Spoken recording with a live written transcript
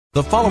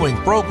The following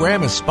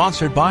program is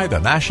sponsored by the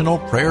National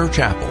Prayer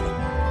Chapel.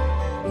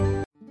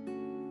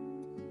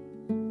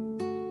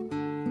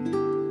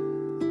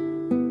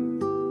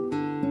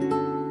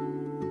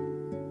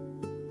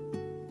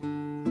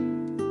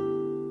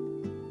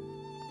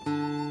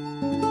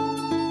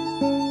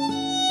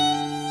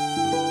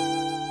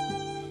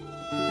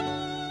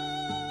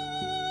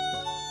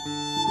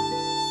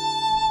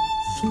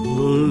 The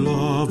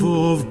love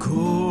of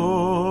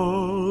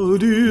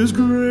God is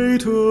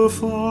greater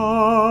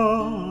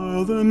far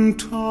than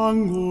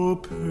tongue or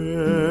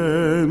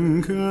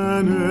pen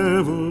can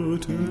ever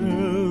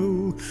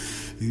tell.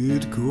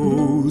 It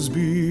goes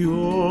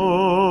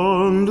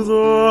beyond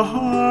the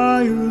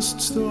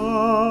highest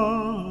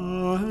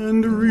star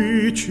and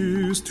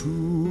reaches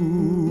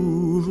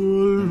to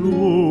the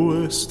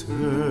lowest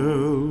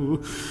hell.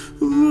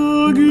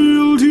 The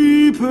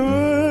guilty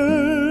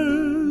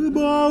pair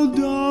bowed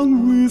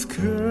down with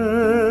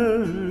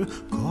care.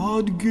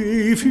 God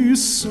gave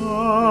his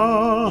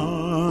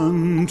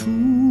Son to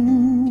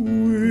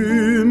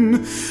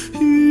win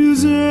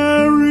his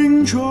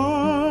erring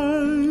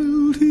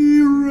child.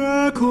 He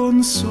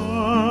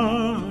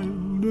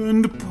reconciled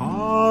and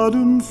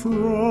pardoned from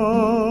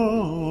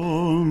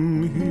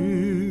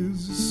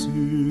his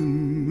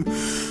sin.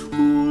 Oh,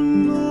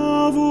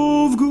 love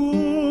of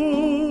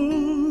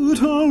God,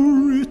 how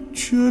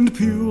rich and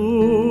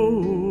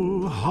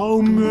pure,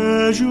 how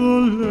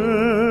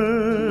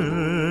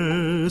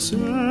measureless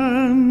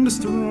and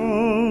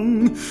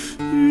strong,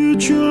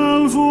 it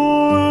shall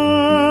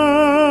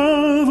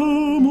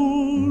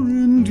forevermore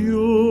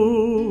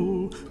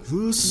endure.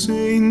 The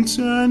saints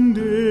and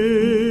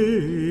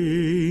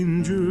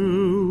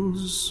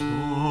angels' song.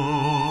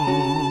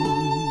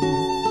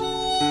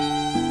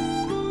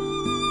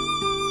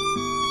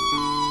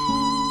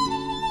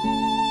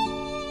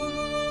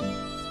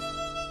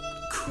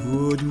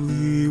 Could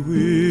we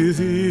with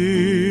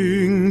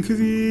ink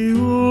the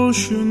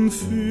ocean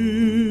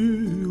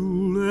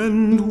fill,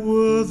 and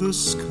were the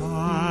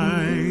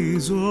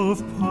skies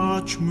of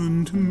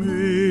parchment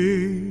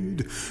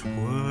made,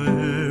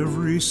 were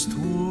every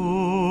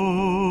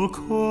stalk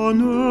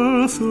on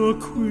earth a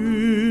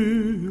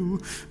quill,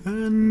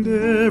 and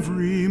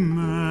every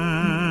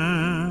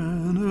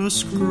man a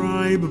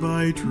scribe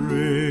by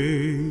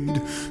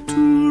trade,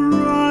 to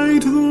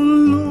write the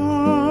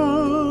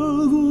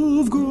love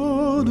of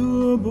God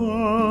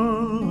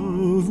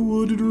above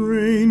would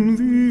drain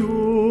the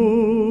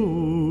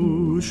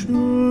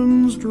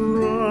oceans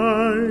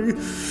dry,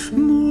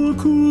 nor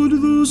could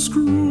the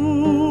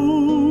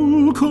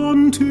scroll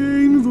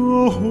contain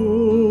the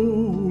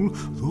whole,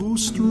 though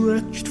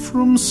stretched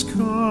from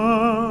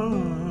sky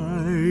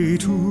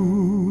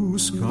to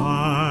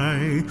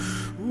sky.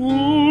 Oh,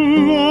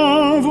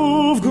 love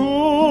of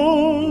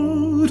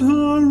God,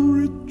 how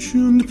rich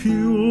and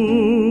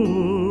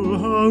pure,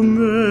 how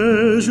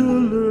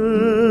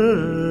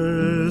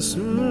measureless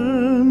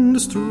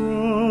and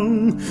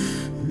strong,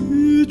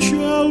 it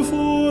shall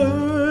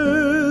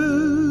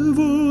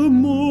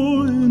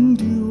forevermore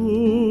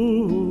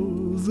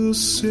endure. The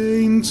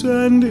saints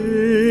and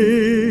angels'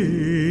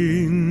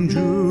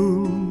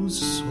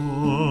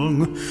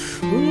 song.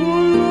 Oh,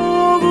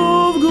 love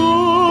of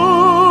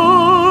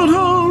God,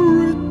 how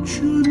rich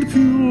and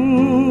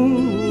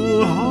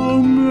pure,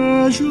 how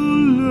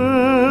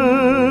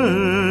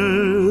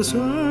measureless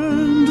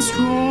and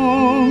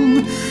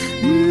strong,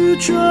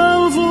 it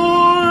shall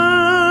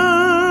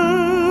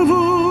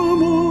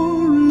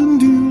forevermore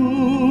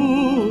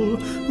endure.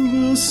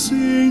 The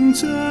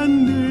saints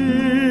and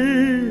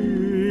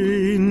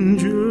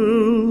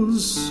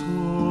angels' song.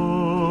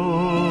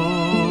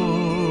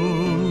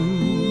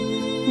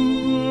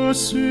 The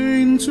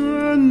saints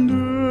and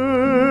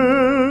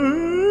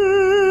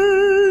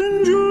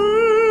angels'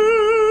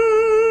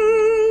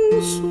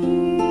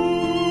 song.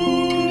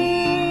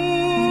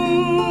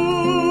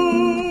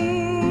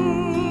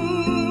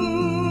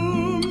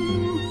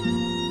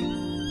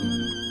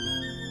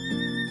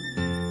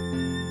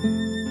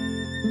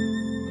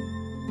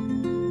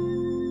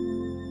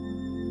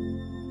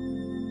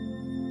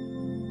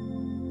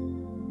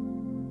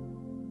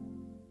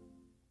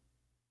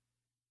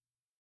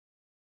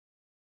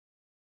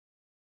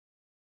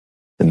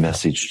 The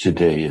message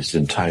today is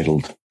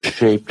entitled,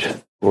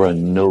 Shaped for a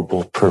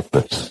Noble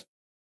Purpose.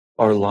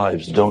 Our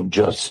lives don't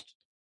just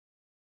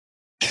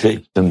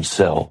shape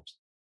themselves.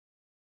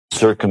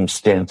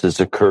 Circumstances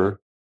occur,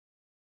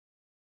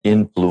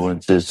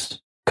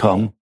 influences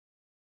come,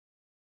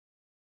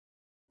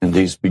 and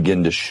these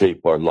begin to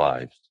shape our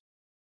lives.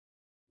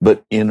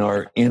 But in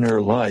our inner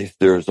life,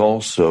 there is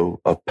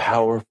also a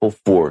powerful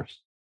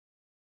force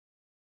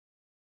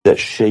that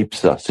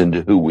shapes us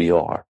into who we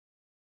are.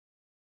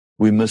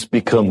 We must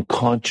become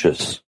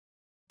conscious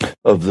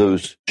of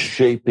those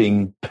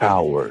shaping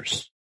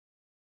powers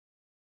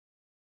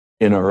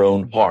in our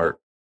own heart,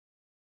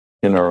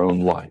 in our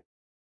own life.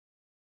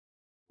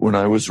 When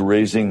I was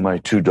raising my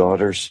two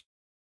daughters,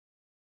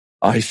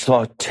 I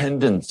saw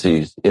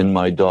tendencies in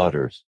my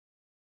daughters.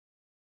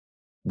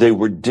 They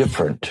were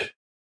different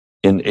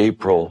in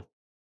April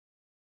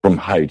from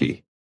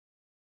Heidi.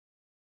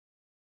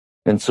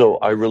 And so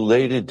I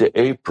related to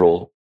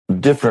April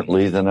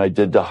differently than I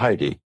did to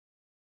Heidi.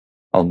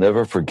 I'll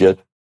never forget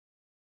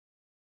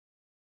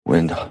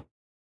when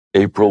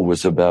April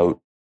was about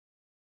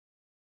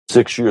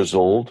 6 years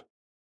old.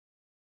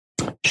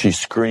 She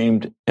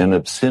screamed an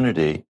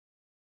obscenity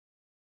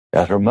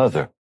at her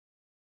mother.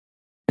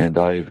 And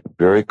I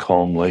very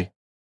calmly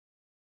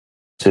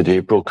said,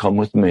 April, come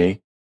with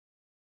me.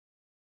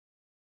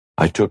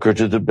 I took her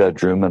to the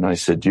bedroom and I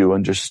said, do you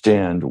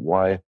understand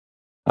why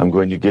I'm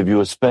going to give you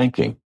a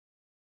spanking?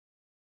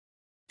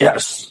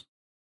 Yes.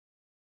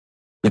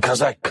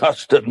 Because I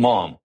cussed at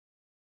Mom.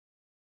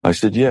 I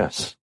said,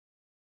 yes.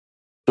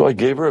 So I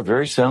gave her a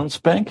very sound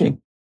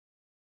spanking.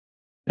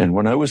 And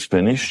when I was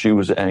finished, she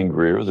was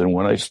angrier than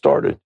when I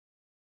started.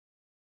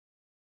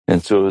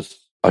 And so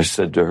I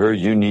said to her,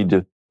 you need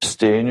to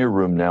stay in your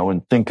room now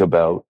and think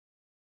about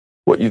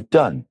what you've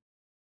done.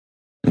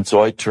 And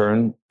so I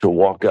turned to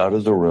walk out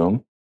of the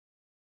room,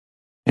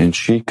 and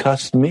she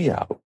cussed me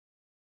out.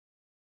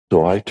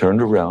 So I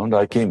turned around,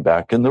 I came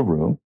back in the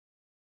room,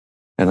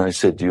 and I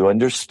said, do you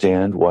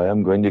understand why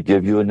I'm going to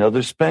give you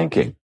another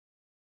spanking?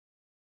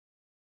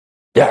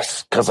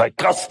 Yes, because I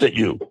cussed at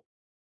you.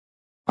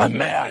 I'm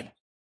mad.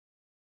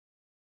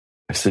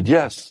 I said,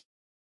 yes.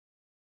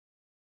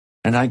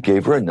 And I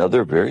gave her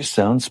another very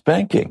sound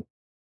spanking.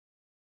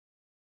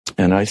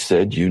 And I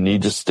said, you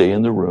need to stay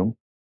in the room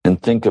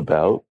and think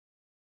about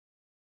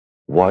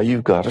why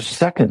you got a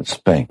second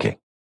spanking.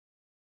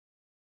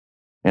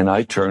 And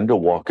I turned to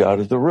walk out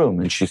of the room,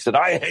 and she said,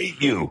 I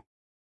hate you.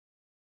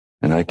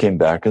 And I came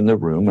back in the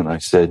room and I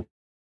said,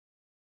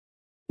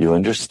 you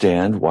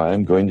understand why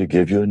I'm going to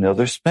give you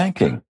another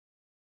spanking?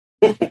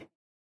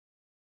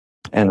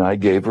 And I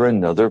gave her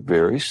another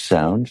very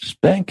sound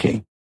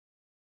spanking.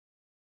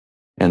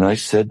 And I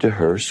said to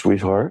her,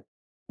 sweetheart,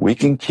 we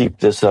can keep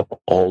this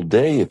up all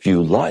day if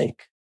you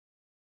like.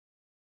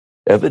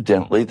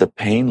 Evidently, the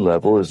pain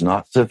level is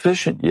not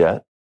sufficient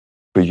yet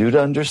for you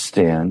to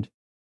understand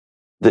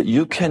that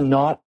you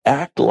cannot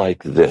act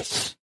like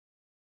this.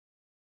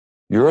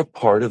 You're a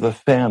part of a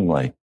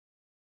family.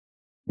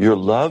 You're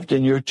loved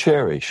and you're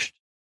cherished.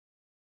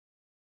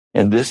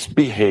 And this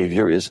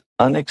behavior is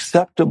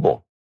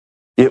unacceptable.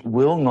 It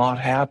will not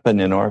happen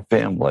in our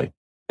family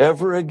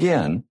ever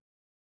again,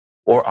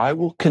 or I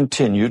will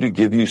continue to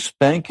give you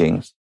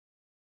spankings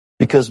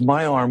because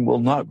my arm will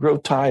not grow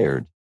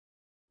tired,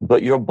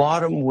 but your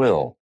bottom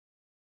will.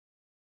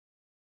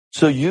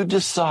 So you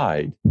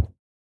decide,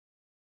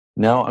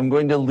 now I'm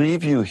going to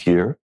leave you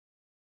here,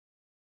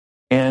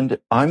 and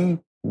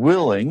I'm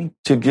willing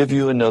to give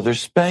you another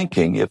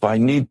spanking if I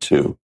need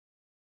to.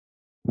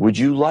 Would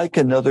you like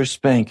another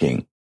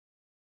spanking?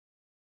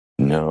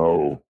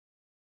 No.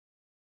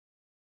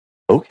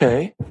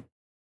 Okay.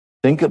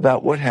 Think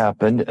about what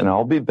happened, and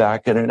I'll be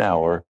back in an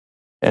hour,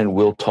 and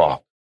we'll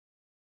talk.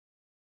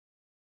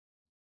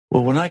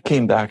 Well, when I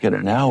came back in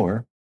an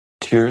hour,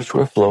 tears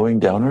were flowing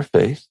down her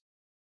face.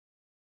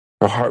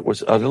 Her heart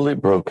was utterly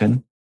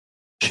broken.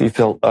 She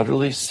felt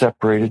utterly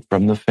separated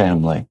from the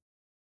family.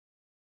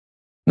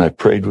 And I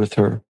prayed with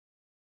her.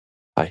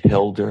 I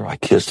held her. I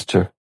kissed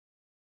her.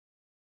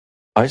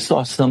 I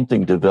saw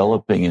something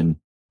developing in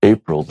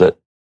April that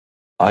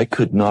I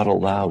could not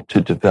allow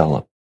to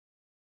develop.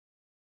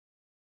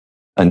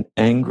 An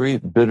angry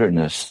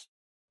bitterness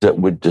that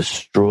would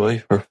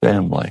destroy her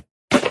family.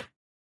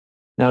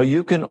 Now,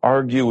 you can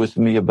argue with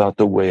me about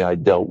the way I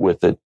dealt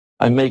with it.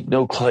 I make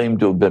no claim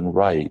to have been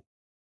right.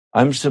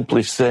 I'm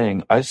simply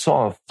saying I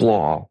saw a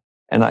flaw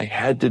and I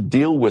had to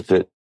deal with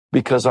it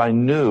because I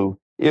knew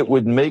it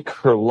would make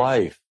her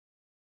life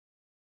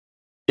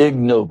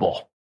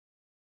ignoble.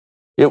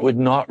 It would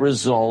not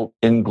result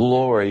in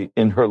glory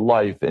in her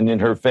life and in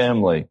her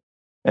family.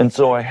 And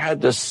so I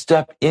had to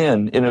step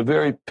in a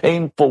very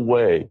painful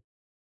way.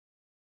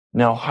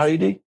 Now,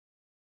 Heidi,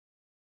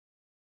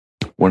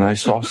 when I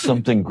saw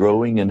something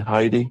growing in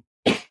Heidi,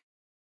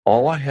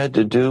 all I had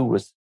to do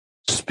was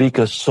speak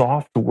a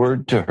soft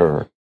word to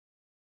her.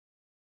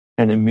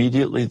 And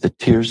immediately the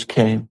tears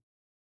came.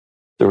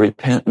 The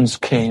repentance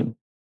came.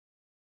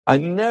 I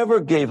never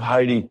gave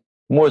Heidi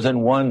more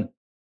than one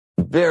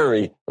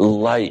very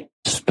light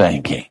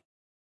spanking.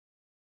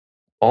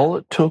 All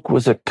it took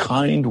was a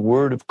kind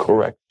word of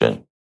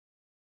correction.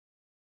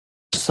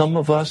 Some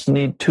of us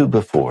need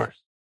two-by-fours.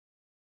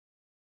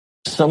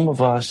 Some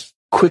of us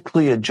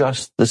quickly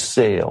adjust the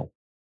sail.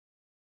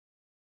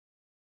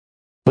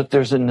 But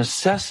there's a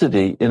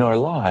necessity in our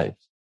lives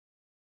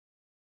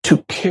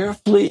to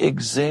carefully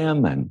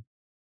examine,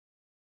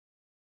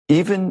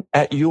 even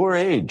at your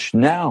age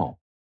now,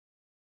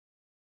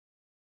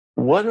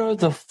 what are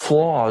the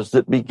flaws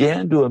that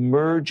began to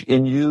emerge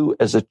in you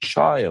as a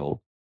child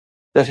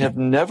that have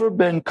never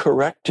been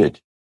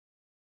corrected,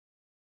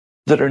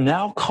 that are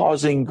now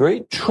causing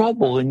great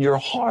trouble in your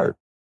heart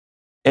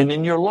and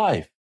in your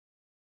life?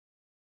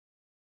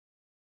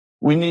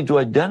 We need to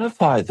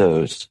identify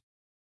those.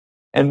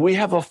 And we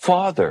have a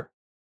Father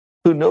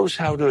who knows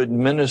how to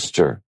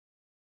administer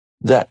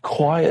that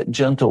quiet,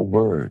 gentle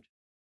word,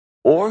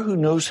 or who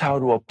knows how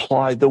to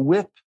apply the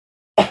whip.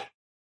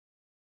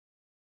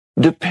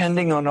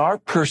 depending on our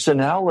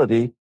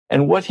personality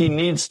and what he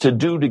needs to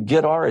do to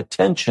get our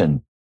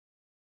attention.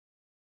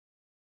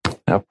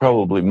 Now,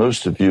 probably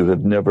most of you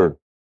have never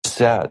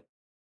sat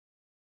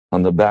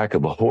on the back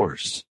of a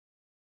horse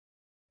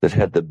that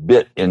had the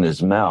bit in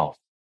his mouth.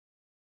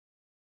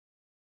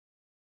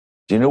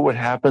 Do you know what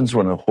happens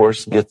when a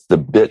horse gets the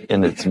bit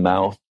in its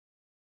mouth?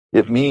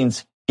 It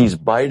means he's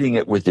biting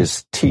it with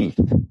his teeth.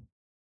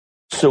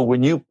 So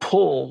when you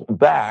pull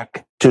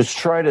back to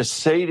try to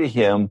say to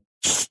him,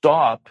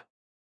 stop,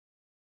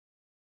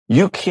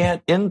 you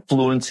can't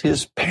influence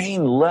his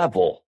pain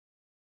level.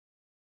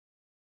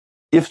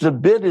 If the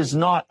bit is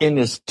not in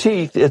his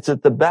teeth, it's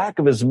at the back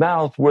of his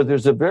mouth where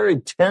there's a very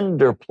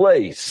tender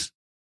place.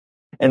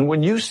 And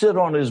when you sit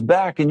on his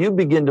back and you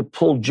begin to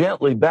pull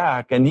gently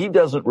back and he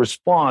doesn't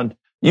respond,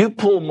 you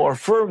pull more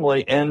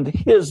firmly and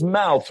his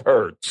mouth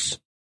hurts.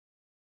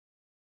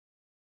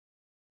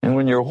 And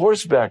when you're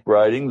horseback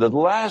riding, the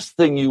last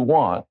thing you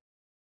want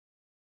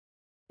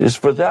is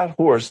for that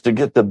horse to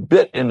get the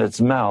bit in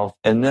its mouth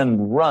and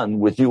then run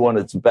with you on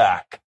its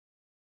back.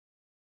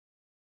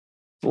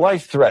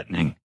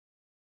 Life-threatening.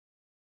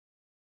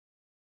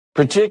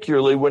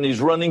 Particularly when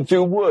he's running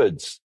through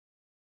woods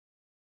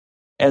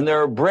and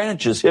there are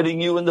branches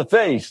hitting you in the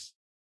face.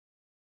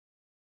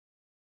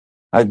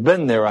 I've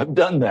been there. I've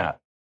done that.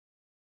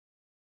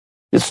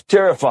 It's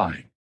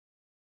terrifying.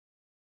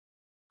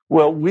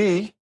 Well,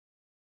 we,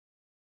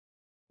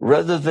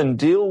 rather than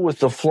deal with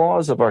the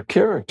flaws of our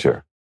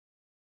character,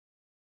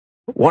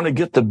 want to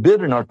get the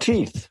bit in our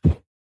teeth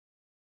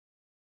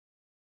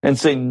and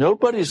say,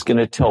 nobody's going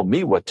to tell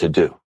me what to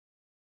do.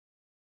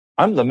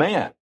 I'm the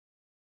man.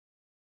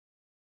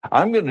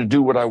 I'm going to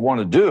do what I want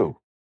to do.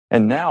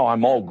 And now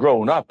I'm all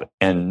grown up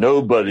and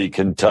nobody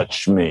can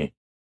touch me.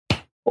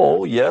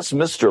 Oh, yes,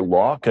 Mr.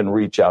 Law can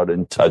reach out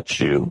and touch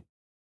you.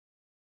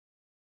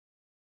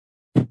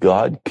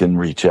 God can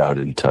reach out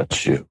and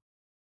touch you.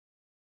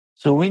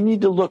 So we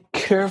need to look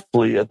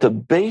carefully at the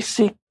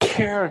basic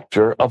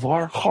character of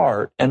our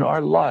heart and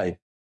our life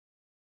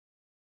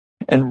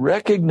and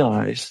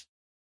recognize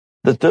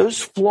that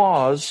those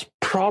flaws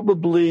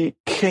probably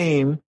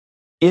came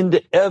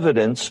into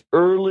evidence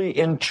early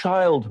in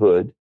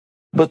childhood,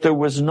 but there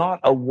was not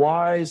a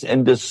wise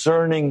and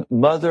discerning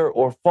mother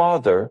or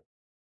father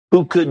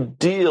who could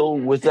deal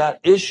with that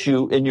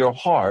issue in your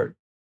heart,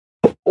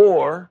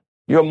 or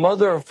your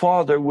mother or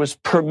father was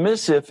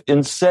permissive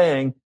in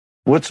saying,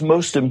 what's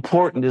most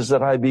important is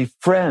that I be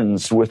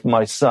friends with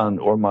my son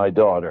or my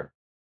daughter.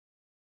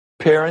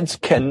 Parents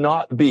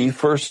cannot be,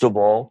 first of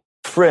all,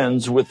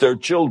 friends with their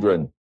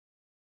children.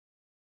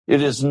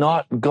 It is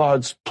not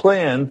God's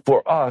plan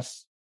for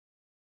us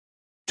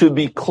to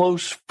be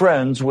close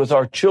friends with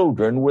our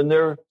children when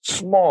they're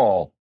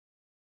small.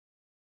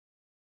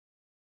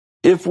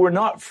 If we're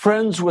not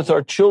friends with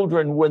our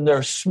children when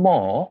they're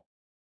small,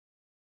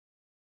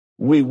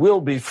 we will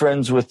be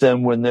friends with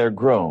them when they're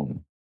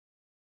grown.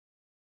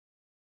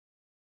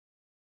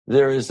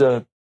 There is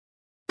a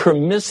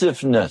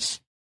permissiveness,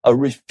 a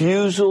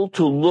refusal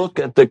to look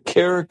at the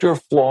character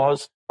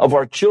flaws of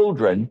our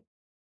children.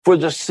 For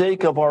the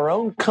sake of our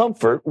own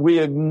comfort, we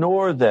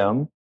ignore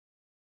them,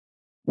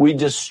 we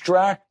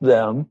distract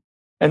them,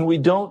 and we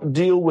don't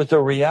deal with the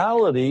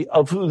reality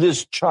of who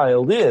this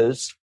child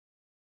is.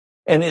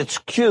 And it's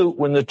cute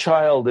when the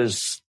child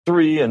is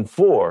 3 and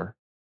 4.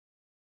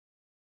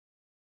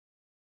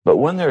 But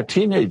when they're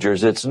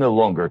teenagers, it's no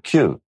longer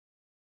cute.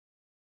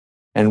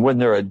 And when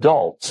they're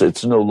adults,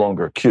 it's no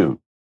longer cute.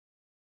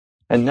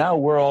 And now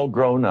we're all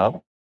grown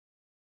up.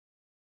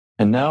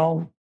 And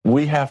now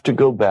we have to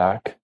go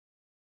back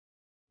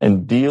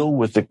and deal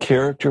with the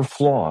character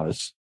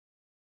flaws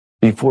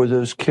before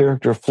those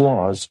character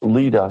flaws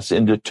lead us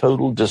into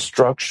total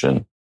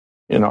destruction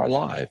in our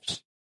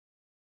lives.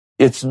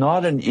 It's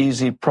not an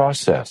easy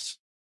process.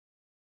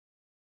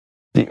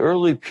 The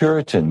early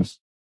Puritans,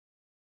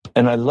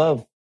 and I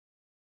love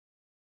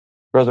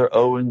Brother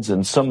Owens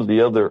and some of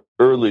the other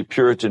early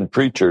Puritan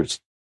preachers,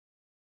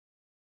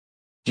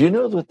 do you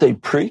know that they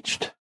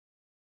preached?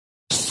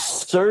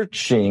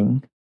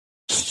 Searching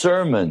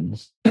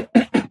sermons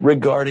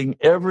regarding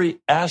every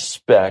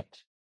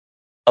aspect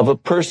of a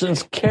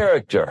person's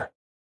character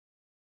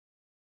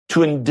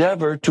to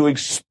endeavor to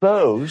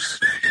expose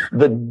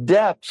the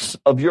depths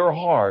of your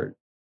heart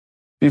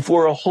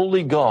before a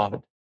holy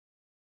God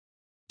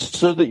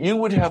so that you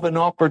would have an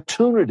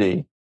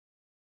opportunity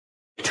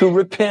to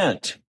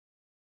repent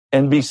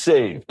and be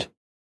saved.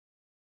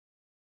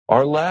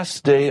 Our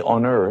last day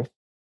on earth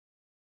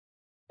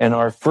and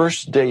our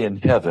first day in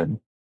heaven,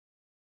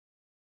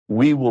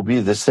 we will be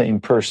the same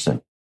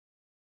person.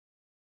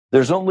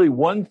 There's only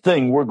one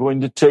thing we're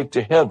going to take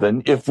to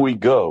heaven if we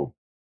go,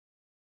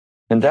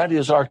 and that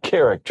is our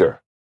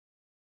character,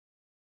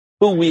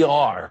 who we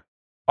are.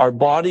 Our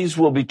bodies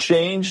will be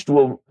changed.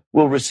 We'll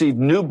receive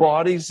new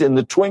bodies in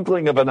the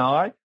twinkling of an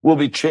eye. We'll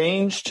be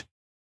changed.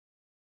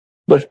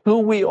 But who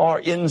we are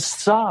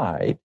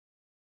inside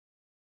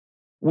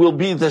will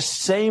be the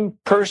same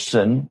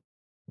person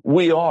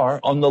we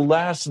are on the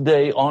last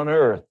day on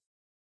earth.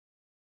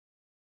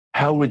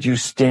 How would you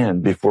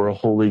stand before a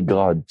holy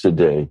God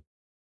today?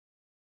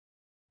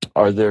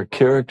 Are there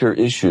character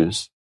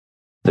issues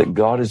that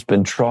God has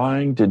been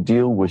trying to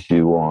deal with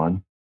you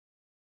on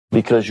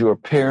because your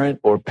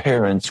parent or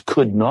parents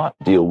could not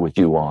deal with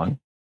you on?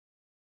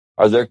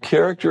 Are there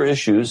character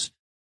issues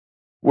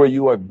where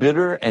you are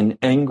bitter and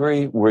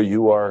angry, where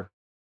you are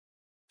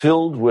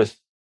filled with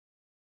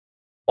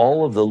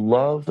all of the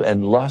love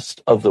and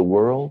lust of the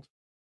world?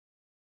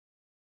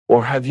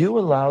 Or have you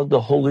allowed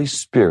the Holy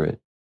Spirit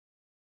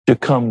to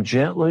come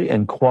gently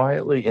and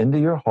quietly into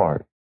your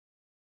heart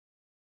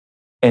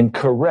and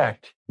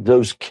correct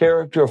those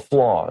character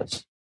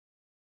flaws?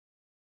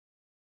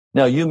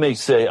 Now, you may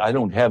say, I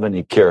don't have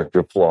any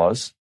character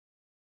flaws.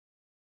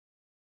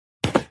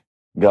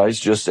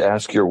 Guys, just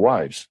ask your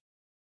wives.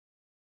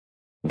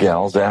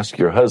 Gals, ask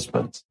your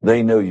husbands.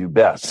 They know you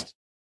best.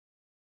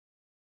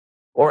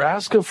 Or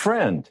ask a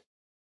friend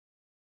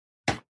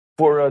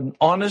for an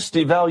honest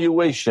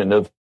evaluation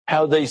of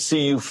how they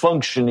see you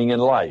functioning in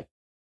life.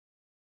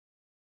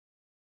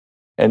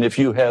 And if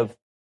you have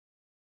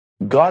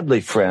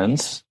godly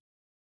friends,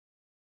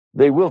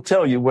 they will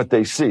tell you what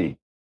they see,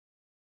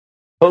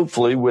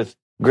 hopefully with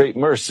great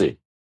mercy.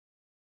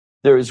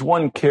 There is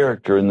one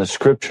character in the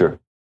scripture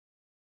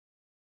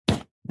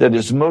that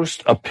is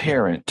most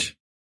apparent.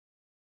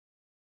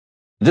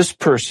 This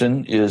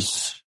person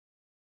is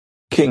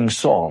King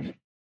Saul.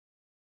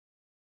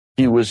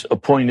 He was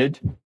appointed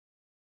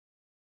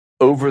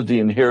over the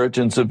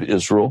inheritance of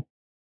Israel.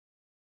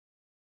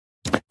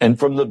 And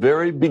from the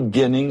very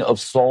beginning of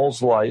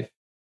Saul's life,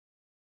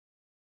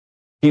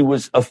 he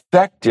was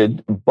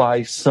affected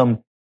by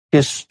some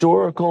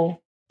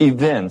historical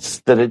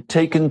events that had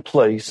taken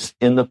place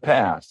in the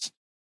past.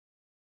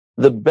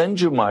 The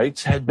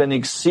Benjamites had been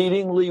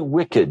exceedingly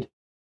wicked.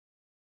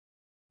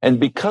 And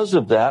because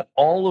of that,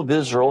 all of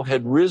Israel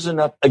had risen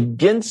up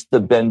against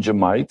the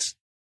Benjamites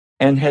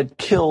and had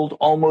killed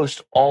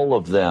almost all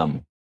of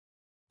them.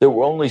 There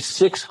were only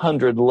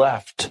 600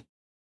 left.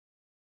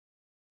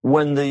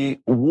 When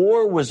the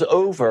war was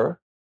over,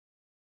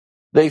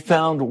 they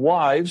found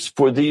wives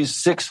for these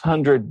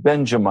 600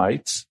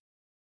 Benjamites,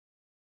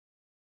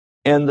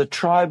 and the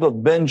tribe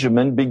of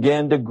Benjamin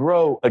began to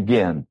grow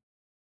again.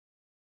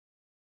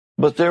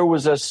 But there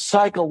was a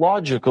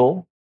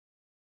psychological,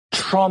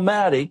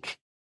 traumatic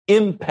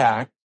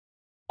impact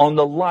on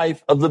the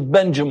life of the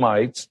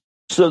Benjamites,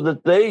 so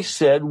that they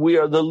said, we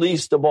are the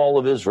least of all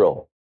of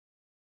Israel.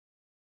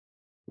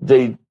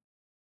 They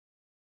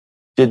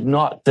did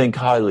not think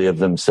highly of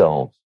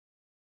themselves.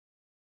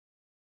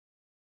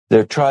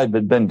 Their tribe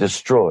had been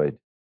destroyed.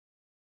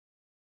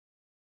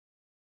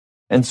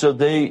 And so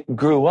they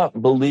grew up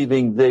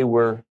believing they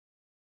were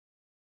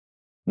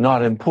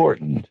not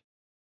important,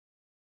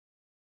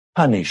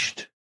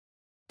 punished,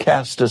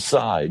 cast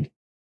aside.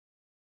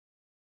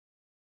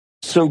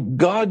 So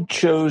God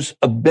chose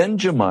a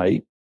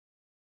Benjamite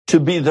to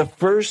be the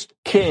first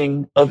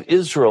king of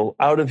Israel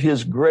out of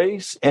his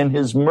grace and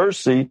his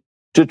mercy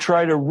to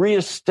try to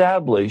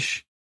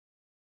reestablish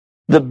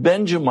the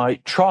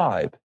Benjamite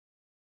tribe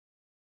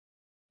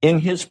in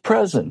his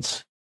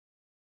presence.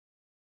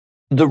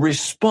 The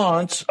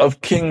response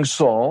of King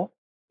Saul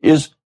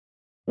is,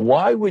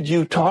 why would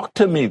you talk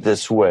to me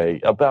this way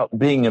about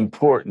being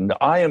important?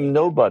 I am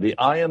nobody.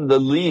 I am the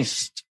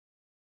least.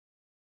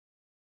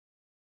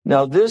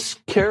 Now, this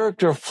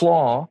character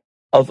flaw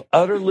of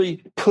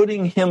utterly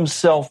putting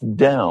himself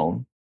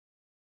down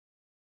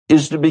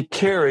is to be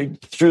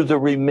carried through the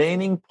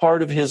remaining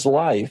part of his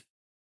life.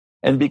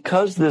 And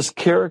because this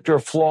character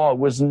flaw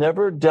was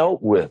never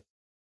dealt with,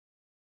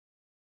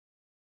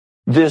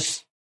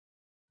 this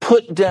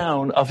put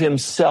down of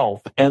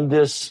himself and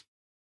this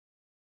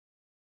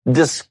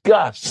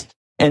disgust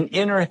and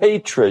inner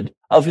hatred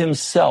of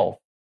himself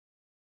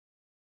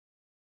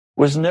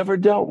was never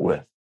dealt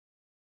with.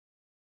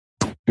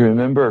 You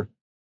remember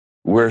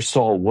where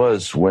Saul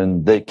was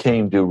when they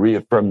came to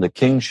reaffirm the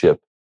kingship,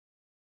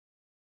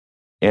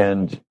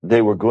 and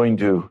they were going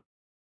to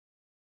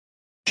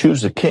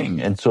choose a king.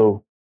 And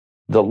so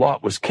the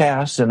lot was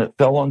cast and it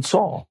fell on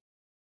Saul.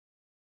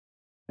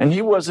 And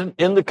he wasn't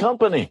in the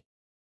company.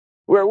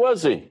 Where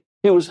was he?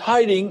 He was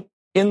hiding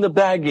in the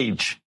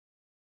baggage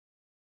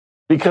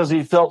because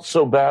he felt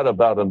so bad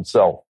about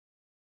himself.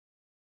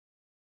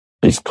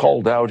 He's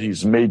called out,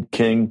 he's made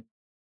king.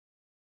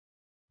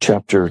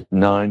 Chapter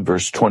 9,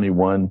 verse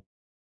 21.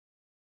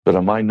 But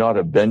am I not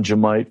a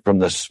Benjamite from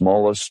the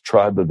smallest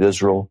tribe of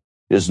Israel?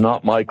 Is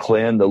not my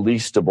clan the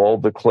least of all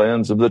the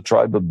clans of the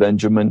tribe of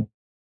Benjamin?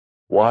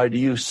 Why do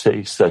you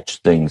say such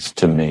things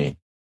to me?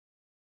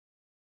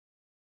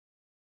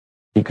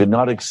 He could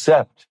not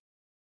accept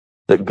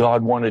that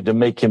God wanted to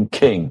make him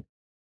king.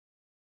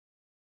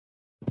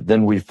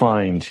 Then we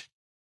find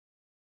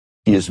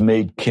he is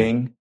made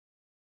king.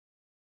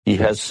 He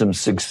has some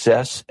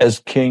success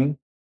as king.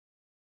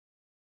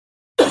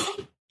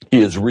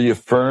 He is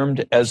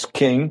reaffirmed as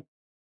king.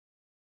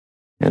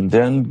 And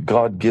then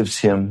God gives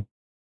him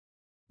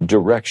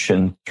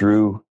direction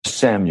through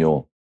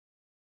Samuel.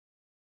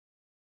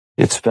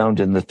 It's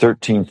found in the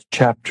 13th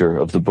chapter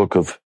of the book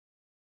of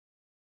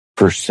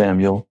First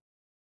Samuel,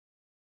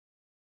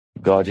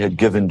 God had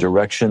given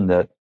direction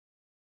that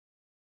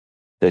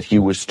he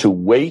was to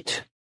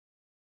wait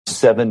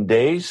 7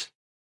 days,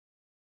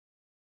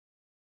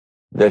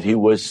 that he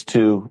was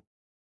to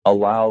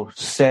allow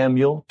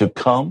Samuel to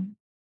come.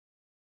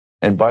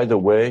 And by the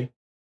way,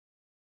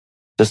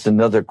 just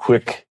another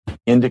quick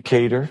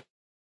indicator,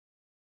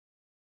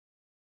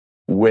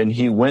 when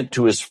he went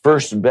to his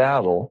first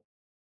battle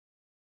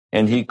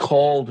and he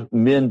called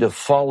men to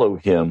follow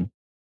him,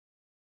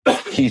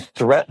 he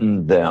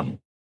threatened them,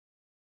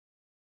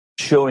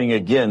 showing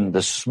again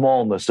the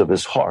smallness of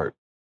his heart.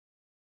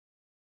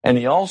 And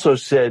he also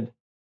said,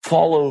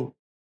 follow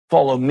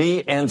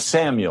me and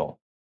Samuel.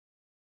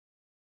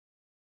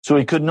 So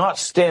he could not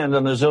stand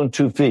on his own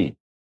 2 feet.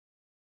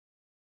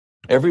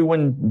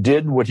 Everyone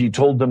did what he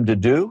told them to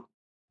do,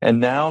 and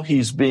now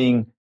he's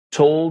being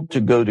told to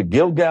go to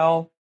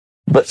Gilgal,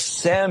 but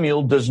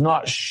Samuel does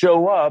not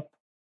show up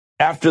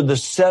after the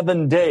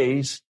 7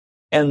 days,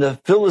 and the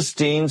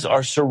Philistines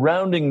are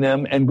surrounding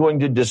them and going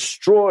to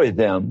destroy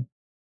them.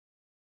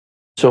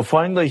 So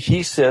finally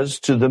he says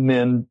to the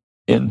men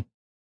in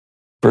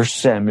 1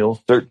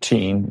 Samuel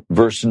 13,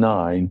 verse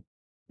 9,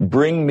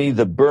 bring me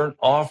the burnt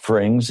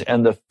offerings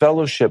and the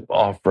fellowship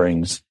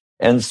offerings.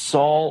 And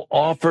Saul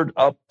offered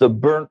up the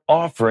burnt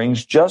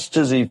offerings. Just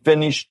as he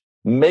finished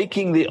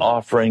making the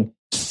offering,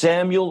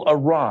 Samuel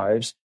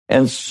arrives,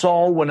 and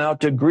Saul went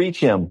out to greet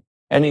him.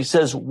 And he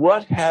says,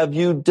 what have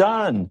you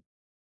done?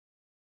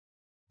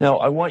 Now,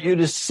 I want you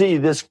to see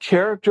this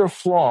character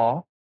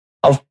flaw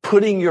of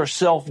putting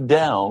yourself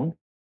down.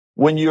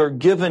 When you're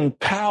given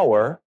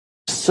power,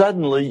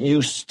 suddenly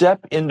you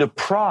step into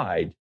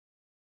pride.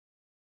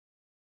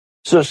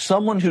 So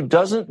someone who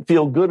doesn't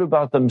feel good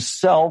about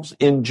themselves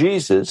in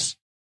Jesus,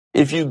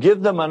 if you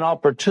give them an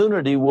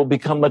opportunity, will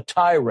become a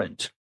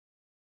tyrant.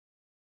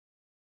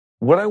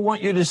 What I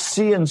want you to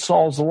see in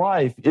Saul's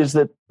life is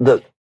that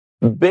the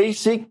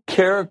basic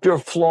character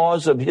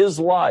flaws of his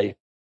life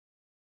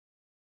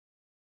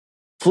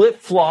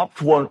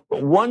flip-flopped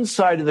one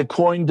side of the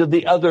coin to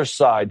the other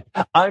side.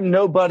 I'm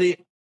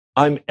nobody,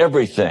 I'm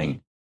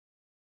everything.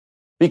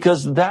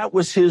 Because that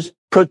was his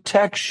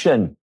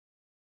protection.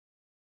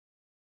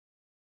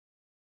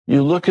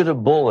 You look at a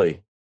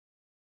bully.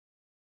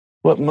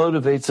 What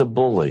motivates a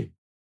bully?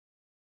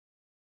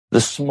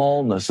 The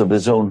smallness of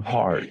his own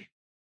heart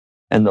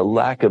and the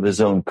lack of his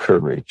own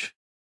courage.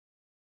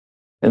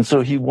 And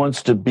so he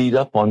wants to beat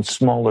up on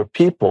smaller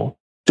people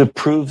to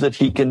prove that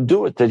he can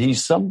do it, that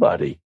he's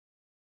somebody.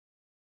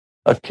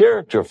 A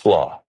character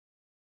flaw.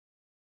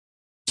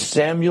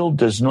 Samuel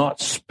does not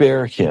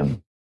spare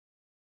him.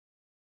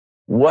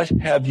 What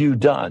have you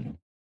done?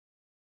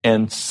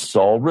 And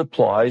Saul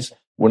replies,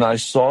 when I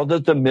saw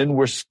that the men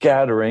were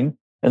scattering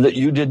and that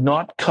you did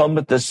not come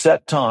at the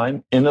set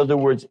time, in other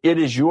words, it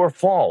is your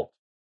fault.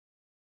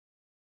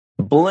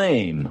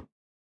 Blame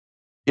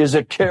is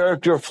a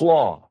character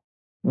flaw,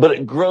 but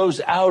it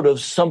grows out of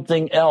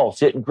something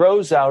else. It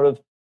grows out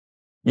of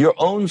your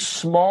own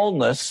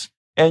smallness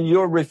and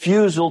your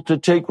refusal to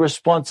take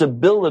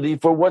responsibility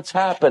for what's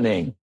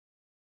happening.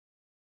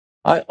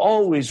 I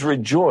always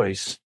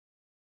rejoice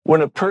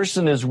when a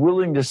person is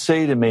willing to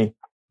say to me,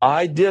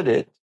 I did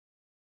it,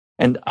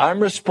 and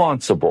I'm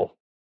responsible,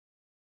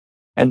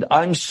 and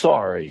I'm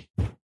sorry.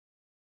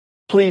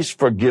 Please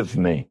forgive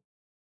me.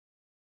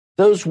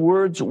 Those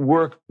words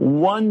work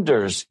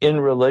wonders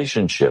in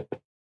relationship.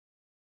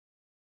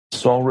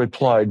 Saul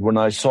replied, when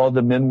I saw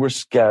the men were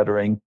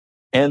scattering,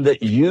 and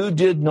that you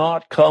did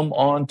not come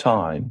on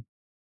time,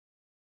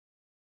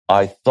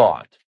 I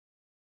thought.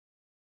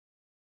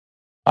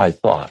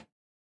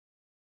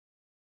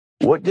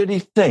 What did he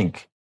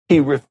think? He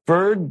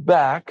referred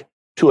back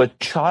to a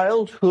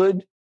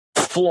childhood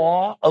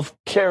flaw of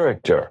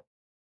character.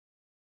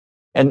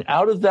 And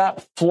out of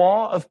that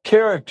flaw of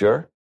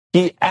character,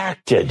 he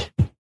acted.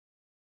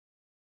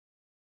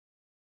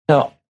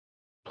 Now,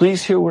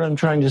 please hear what I'm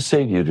trying to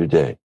say to you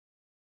today.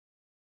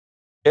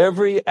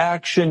 Every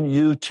action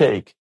you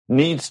take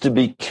needs to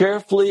be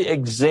carefully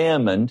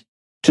examined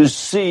to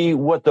see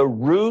what the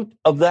root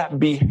of that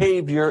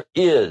behavior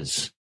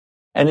is.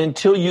 And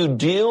until you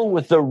deal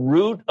with the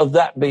root of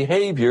that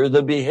behavior,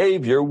 the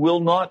behavior will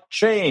not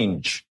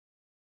change.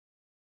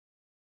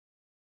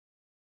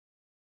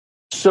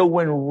 So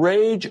when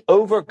rage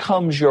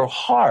overcomes your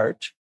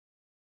heart,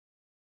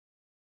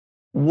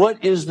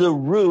 what is the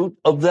root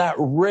of that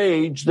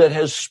rage that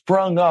has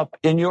sprung up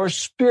in your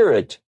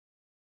spirit?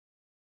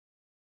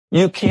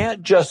 You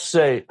can't just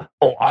say,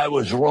 oh, I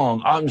was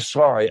wrong. I'm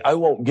sorry. I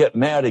won't get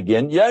mad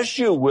again. Yes,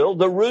 you will.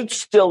 The root's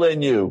still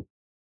in you.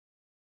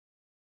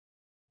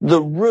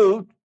 The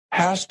root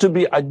has to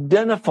be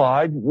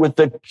identified with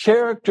the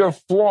character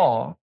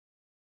flaw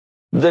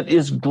that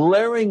is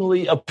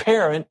glaringly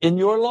apparent in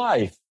your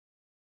life.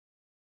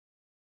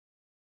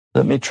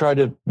 Let me try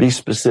to be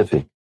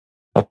specific.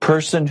 A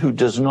person who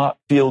does not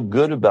feel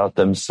good about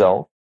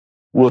themselves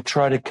will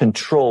try to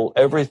control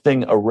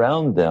everything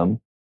around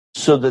them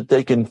so that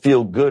they can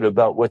feel good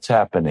about what's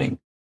happening.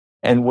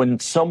 And when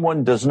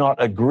someone does not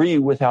agree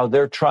with how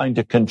they're trying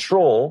to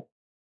control,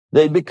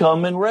 they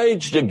become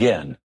enraged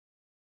again.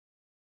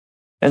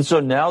 And so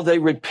now they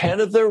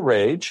repent of their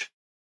rage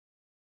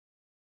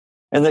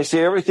and they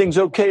say everything's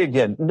okay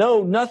again.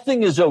 No,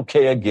 nothing is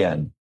okay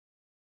again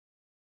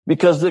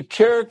because the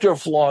character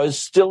flaw is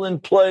still in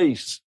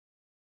place.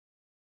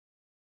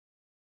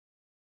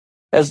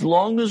 As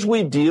long as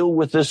we deal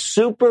with the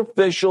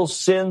superficial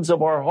sins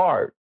of our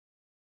heart,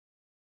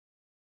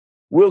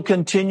 we'll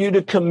continue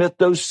to commit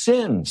those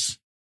sins.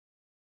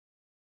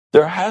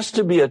 There has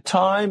to be a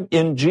time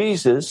in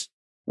Jesus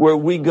where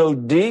we go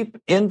deep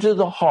into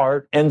the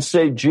heart and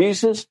say,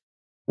 Jesus,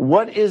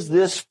 what is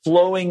this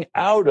flowing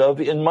out of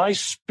in my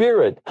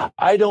spirit?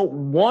 I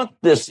don't want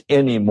this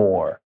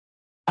anymore.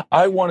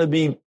 I want to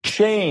be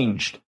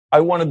changed.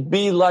 I want to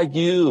be like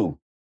you.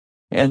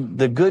 And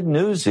the good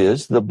news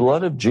is the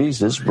blood of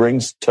Jesus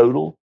brings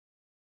total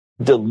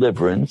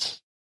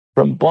deliverance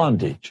from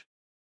bondage.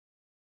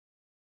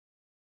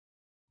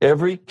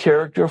 Every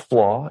character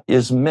flaw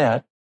is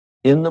met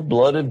in the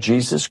blood of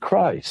Jesus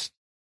Christ.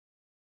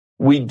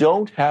 We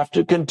don't have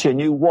to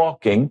continue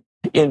walking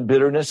in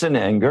bitterness and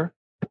anger,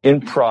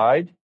 in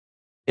pride,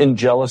 in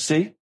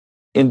jealousy,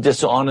 in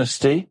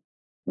dishonesty.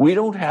 We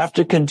don't have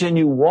to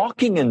continue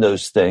walking in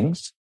those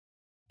things.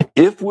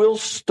 If we'll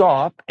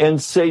stop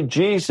and say,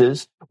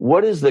 Jesus,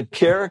 what is the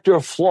character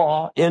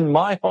flaw in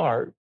my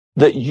heart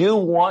that you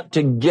want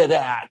to get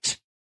at?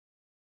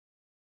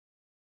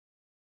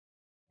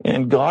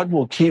 And God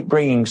will keep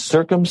bringing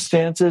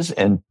circumstances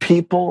and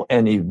people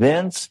and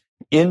events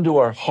into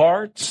our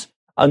hearts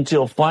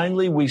until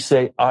finally we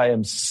say, I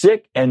am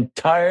sick and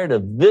tired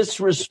of this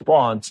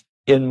response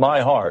in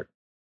my heart.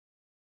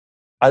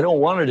 I don't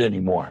want it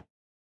anymore.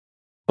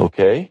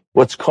 Okay,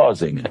 what's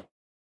causing it?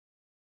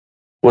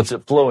 What's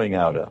it flowing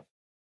out of?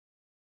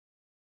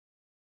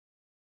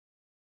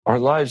 Our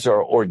lives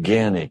are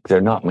organic. They're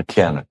not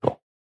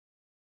mechanical.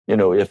 You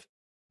know,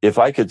 if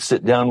I could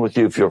sit down with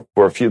you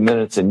for a few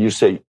minutes and you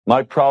say,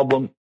 my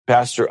problem,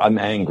 Pastor, I'm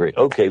angry.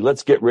 Okay,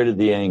 let's get rid of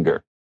the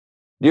anger.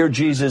 Dear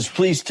Jesus,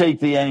 please take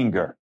the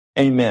anger.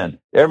 Amen.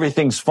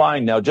 Everything's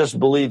fine now. Just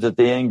believe that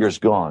the anger's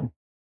gone.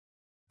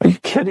 Are you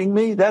kidding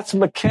me? That's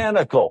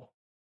mechanical.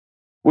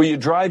 Where you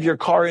drive your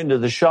car into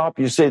the shop,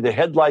 you say the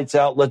headlight's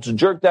out. Let's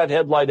jerk that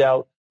headlight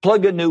out.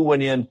 Plug a new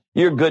one in.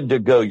 You're good to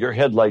go. Your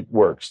headlight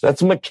works.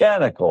 That's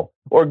mechanical.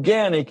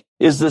 Organic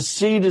is the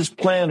seed is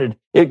planted.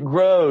 It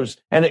grows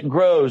and it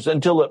grows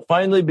until it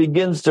finally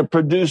begins to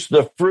produce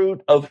the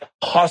fruit of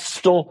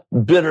hostile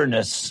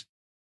bitterness.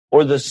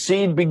 Or the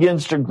seed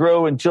begins to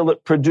grow until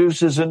it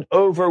produces an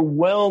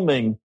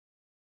overwhelming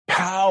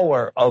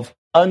power of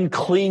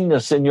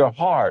uncleanness in your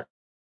heart.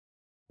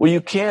 Well,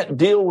 you can't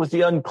deal with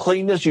the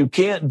uncleanness. You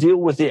can't deal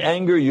with the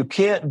anger. You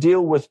can't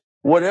deal with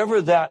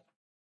whatever that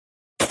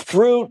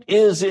fruit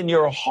is in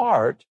your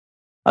heart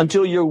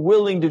until you're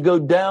willing to go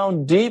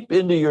down deep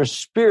into your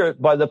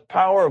spirit by the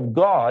power of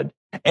God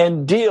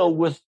and deal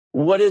with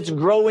what it's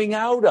growing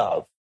out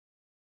of.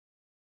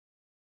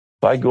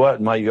 If I go out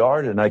in my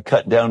yard and I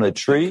cut down a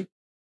tree,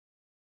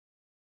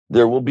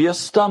 there will be a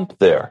stump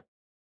there.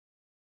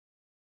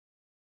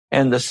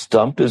 And the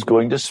stump is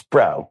going to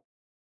sprout.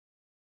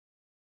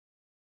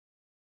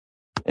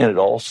 And it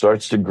all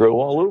starts to grow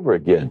all over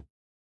again.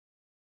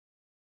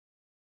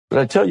 But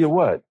I tell you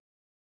what,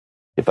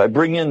 if I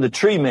bring in the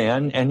tree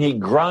man and he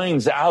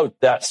grinds out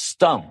that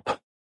stump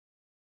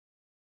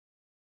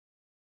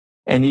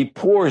and he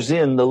pours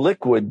in the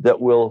liquid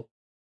that will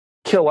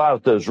kill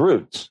out those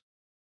roots,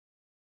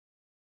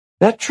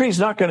 that tree's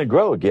not going to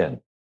grow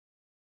again.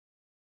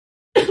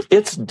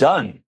 It's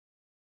done.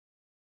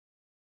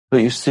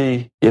 But you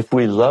see, if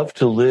we love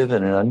to live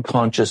in an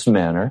unconscious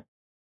manner,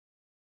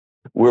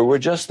 where we're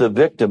just the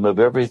victim of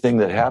everything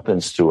that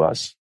happens to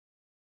us,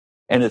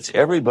 and it's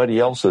everybody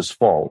else's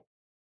fault,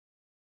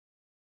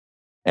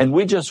 and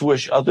we just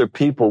wish other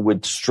people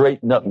would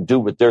straighten up and do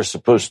what they're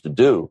supposed to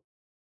do,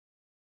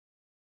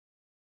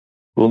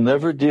 we'll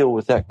never deal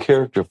with that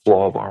character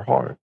flaw of our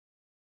heart.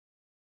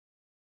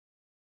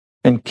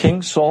 And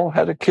King Saul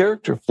had a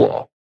character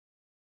flaw.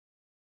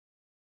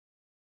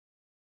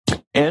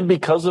 And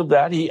because of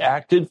that, he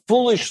acted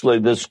foolishly,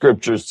 the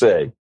scriptures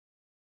say.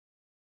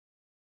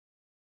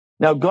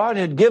 Now, God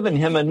had given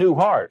him a new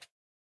heart.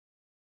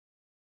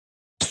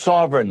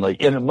 Sovereignly,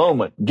 in a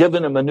moment,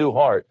 given him a new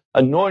heart,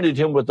 anointed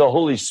him with the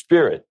Holy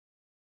Spirit.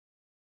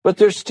 But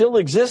there still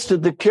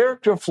existed the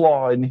character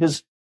flaw in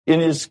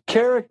his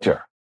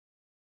character.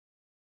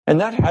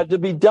 And that had to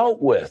be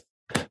dealt with.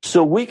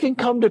 So we can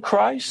come to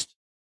Christ.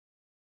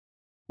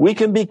 We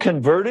can be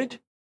converted.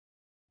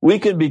 We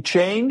can be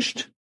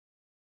changed.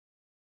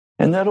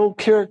 And that old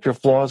character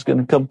flaw is going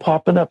to come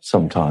popping up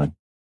sometime.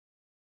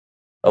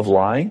 Of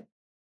lying,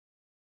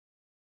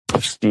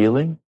 of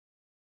stealing,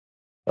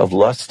 of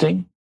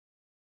lusting.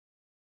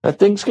 That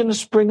thing's going to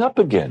spring up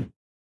again.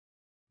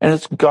 And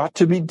it's got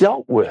to be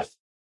dealt with.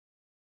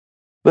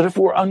 But if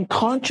we're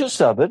unconscious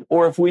of it,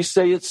 or if we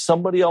say it's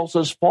somebody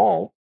else's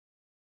fault,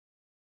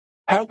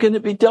 how can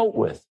it be dealt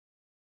with?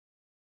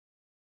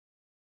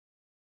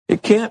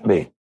 It can't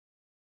be.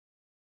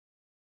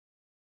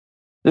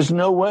 There's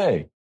no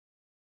way.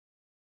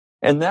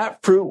 And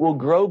that fruit will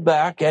grow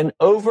back and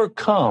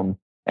overcome.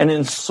 And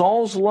in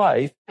Saul's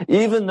life,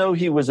 even though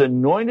he was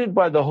anointed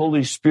by the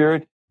Holy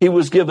Spirit, he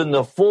was given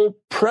the full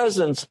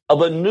presence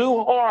of a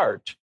new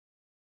heart.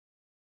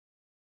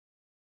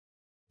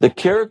 The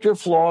character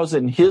flaws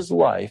in his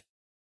life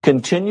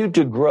continued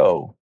to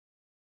grow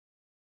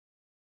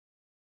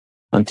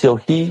until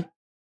he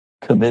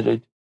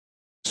committed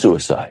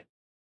suicide.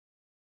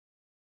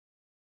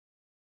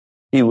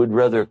 He would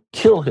rather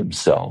kill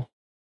himself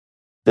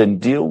than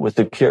deal with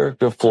the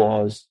character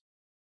flaws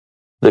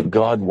that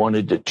God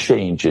wanted to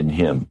change in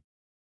him.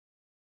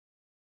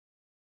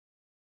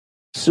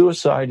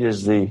 Suicide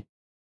is the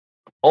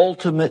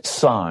ultimate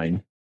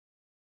sign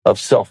of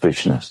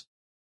selfishness.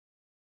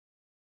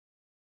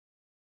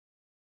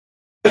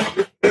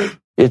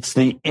 It's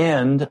the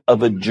end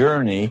of a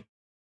journey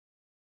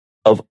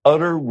of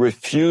utter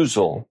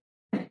refusal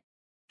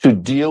to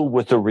deal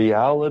with the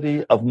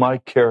reality of my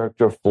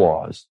character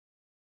flaws.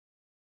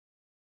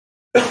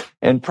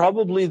 And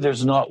probably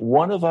there's not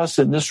one of us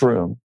in this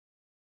room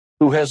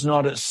who has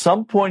not at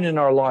some point in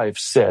our life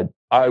said,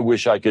 I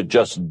wish I could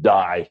just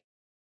die.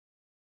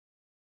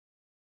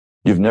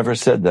 You've never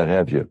said that,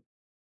 have you?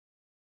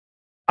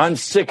 I'm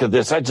sick of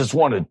this. I just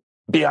want to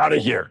be out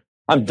of here.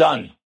 I'm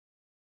done.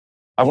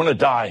 I want to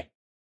die.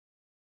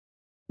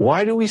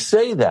 Why do we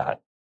say that?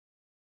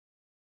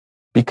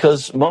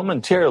 Because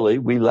momentarily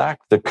we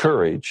lack the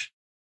courage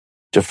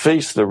to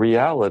face the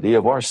reality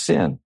of our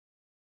sin.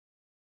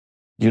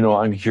 You know,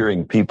 I'm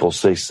hearing people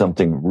say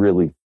something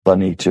really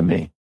funny to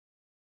me.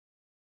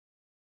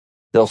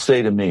 They'll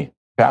say to me,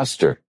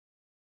 Pastor,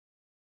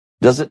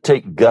 does it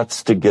take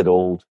guts to get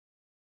old?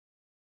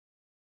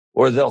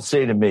 Or they'll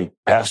say to me,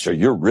 Pastor,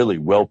 you're really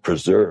well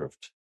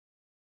preserved.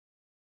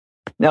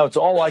 Now, it's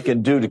all I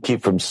can do to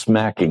keep from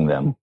smacking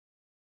them.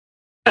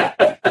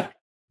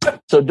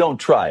 So don't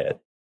try it.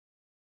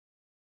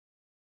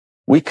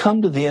 We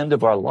come to the end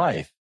of our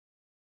life.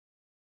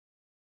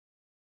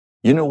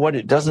 You know what?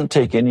 It doesn't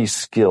take any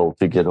skill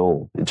to get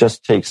old. It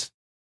just takes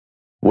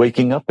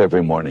waking up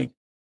every morning.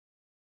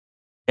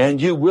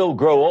 And you will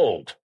grow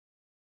old.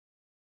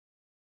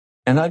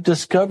 And I've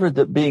discovered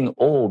that being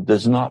old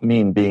does not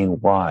mean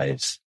being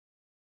wise.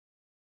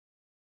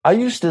 I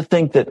used to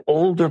think that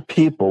older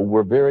people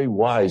were very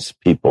wise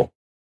people.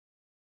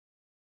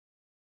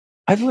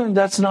 I've learned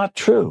that's not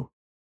true.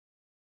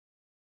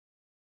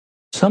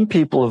 Some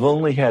people have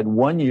only had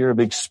 1 year of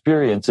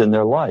experience in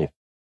their life.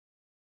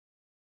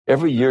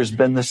 Every year's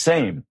been the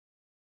same.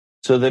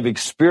 So they've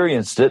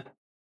experienced it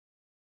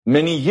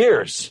many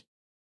years,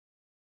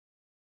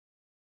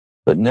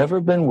 but never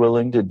been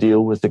willing to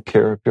deal with the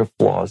character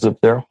flaws of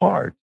their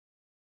heart.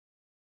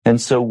 And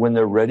so when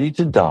they're ready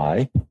to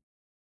die,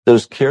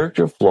 those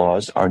character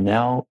flaws are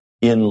now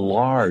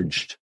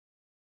enlarged.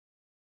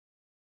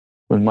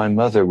 When my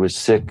mother was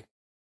sick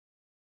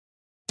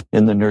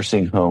in the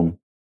nursing home,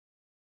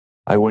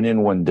 I went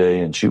in one day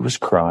and she was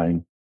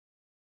crying.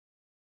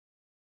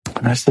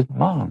 And I said,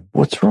 Mom,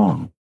 what's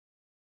wrong?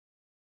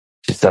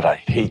 She said, I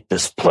hate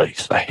this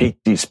place. I hate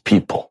these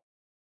people.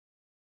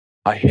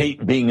 I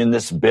hate being in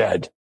this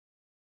bed.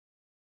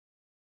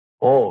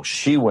 Oh,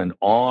 she went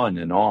on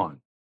and on.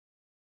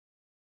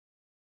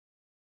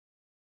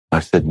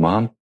 I said,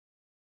 Mom,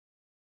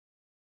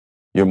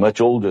 you're much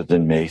older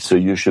than me, so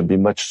you should be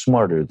much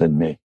smarter than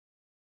me.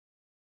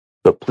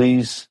 But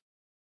please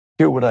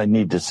hear what I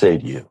need to say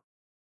to you.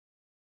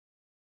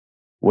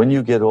 When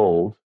you get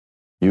old,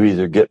 you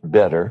either get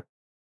better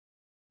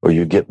or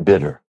you get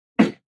bitter.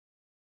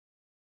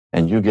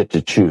 And you get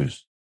to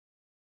choose.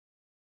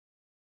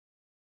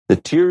 The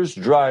tears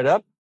dried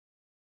up.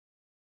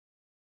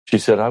 She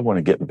said, I want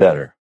to get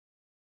better.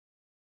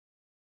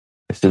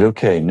 I said,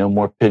 okay, no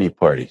more pity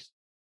parties.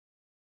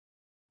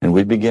 And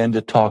we began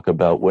to talk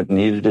about what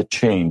needed to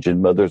change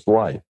in Mother's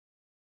life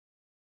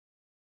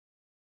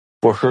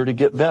for her to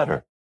get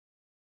better.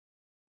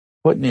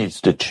 What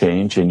needs to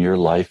change in your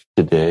life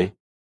today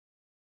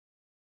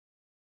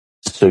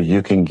so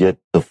you can get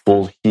the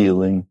full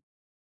healing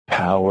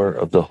power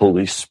of the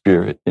Holy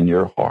Spirit in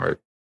your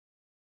heart?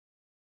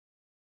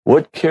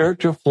 What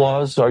character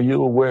flaws are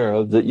you aware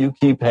of that you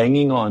keep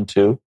hanging on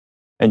to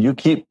and you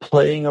keep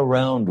playing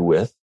around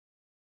with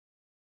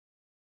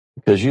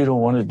because you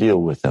don't want to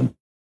deal with them?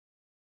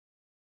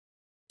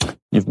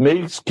 You've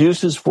made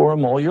excuses for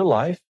them all your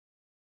life.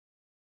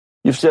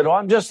 You've said, oh,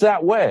 I'm just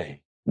that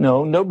way.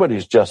 No,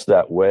 nobody's just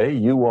that way.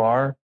 You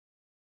are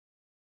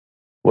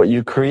what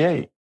you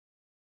create.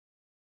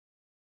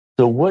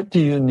 So what do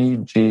you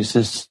need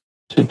Jesus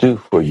to do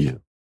for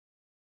you?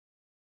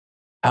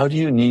 How do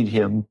you need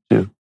him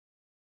to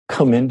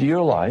come into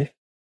your life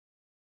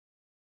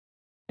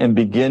and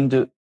begin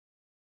to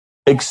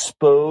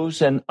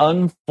expose and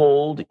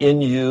unfold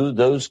in you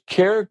those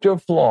character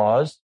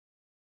flaws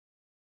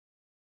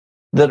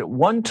that at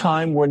one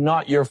time were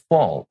not your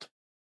fault?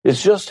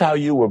 It's just how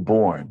you were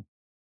born.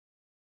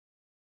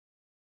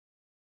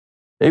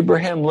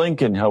 Abraham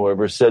Lincoln,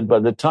 however, said by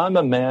the time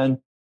a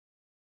man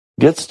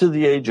gets to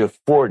the age of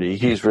 40,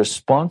 he's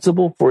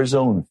responsible for his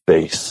own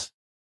face.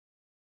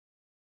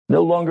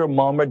 no longer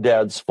mom or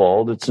dad's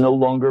fault. It's no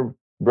longer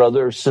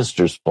brother or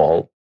sister's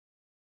fault.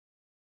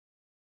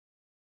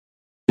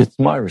 It's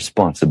my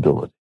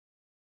responsibility.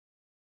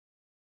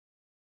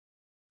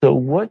 So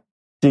what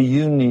do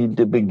you need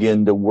to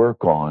begin to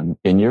work on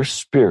in your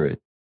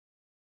spirit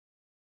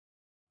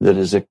that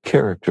is a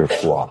character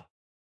flaw?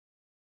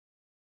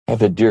 I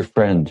have a dear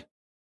friend,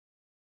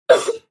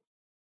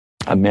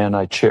 a man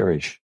I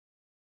cherish.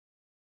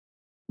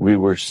 We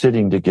were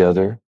sitting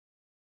together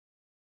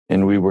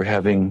and we were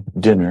having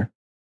dinner,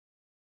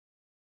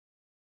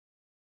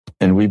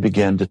 and we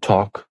began to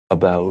talk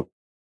about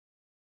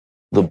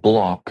the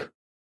block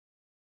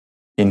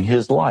in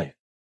his life.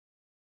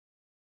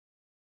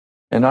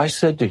 And I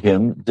said to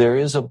him, there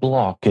is a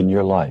block in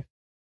your life,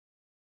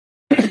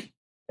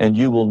 and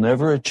you will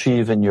never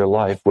achieve in your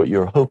life what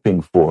you're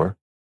hoping for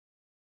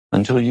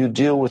until you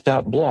deal with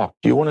that block.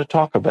 Do you want to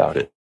talk about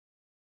it?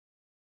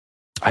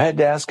 I had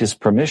to ask his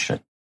permission.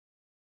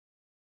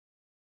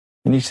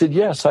 And he said,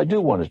 yes, I do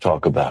want to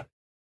talk about it.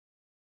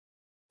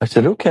 I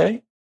said,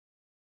 okay.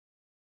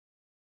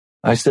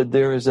 I said,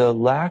 there is a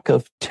lack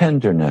of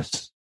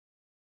tenderness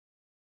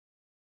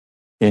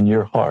in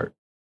your heart.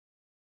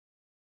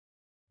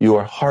 You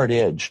are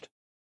hard-edged.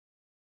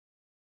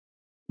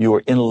 You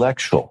are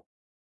intellectual.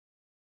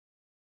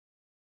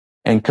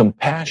 And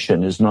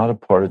compassion is not a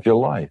part of your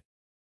life.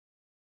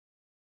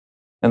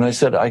 And I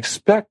said, I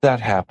expect that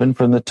happened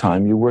from the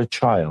time you were a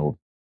child.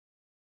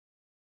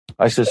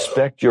 I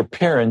suspect your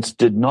parents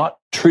did not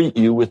treat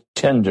you with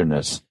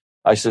tenderness.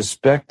 I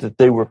suspect that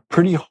they were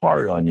pretty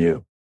hard on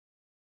you.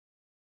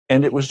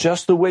 And it was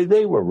just the way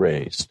they were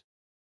raised.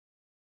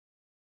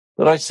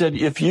 But I said,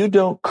 if you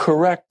don't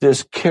correct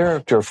this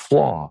character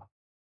flaw,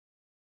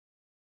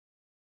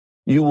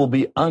 you will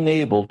be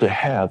unable to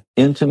have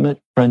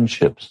intimate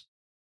friendships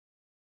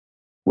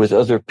with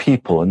other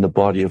people in the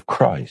body of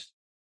Christ.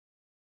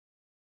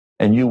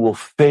 And you will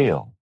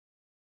fail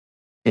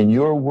in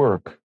your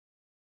work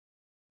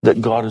that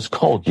God has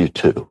called you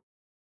to.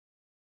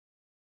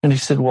 And he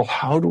said, well,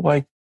 how do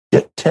I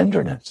get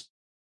tenderness?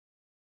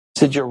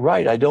 I said, you're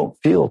right. I don't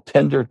feel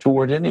tender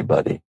toward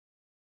anybody.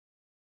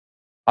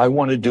 I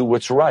want to do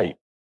what's right.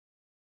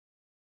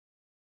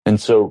 And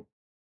so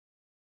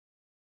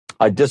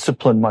I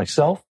discipline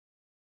myself,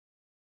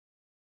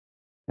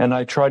 and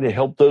I try to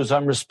help those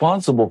I'm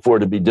responsible for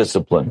to be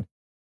disciplined.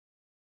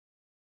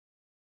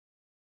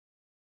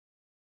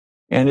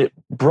 And it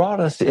brought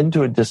us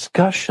into a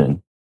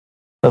discussion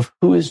of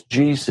who is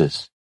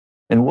Jesus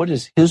and what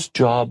is his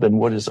job and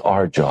what is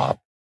our job.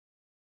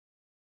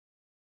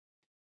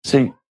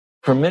 See,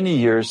 for many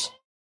years,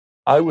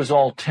 I was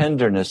all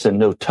tenderness and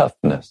no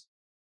toughness.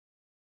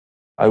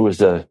 I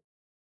was a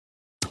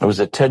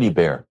teddy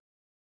bear.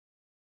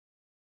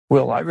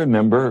 Well, I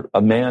remember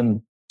a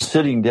man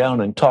sitting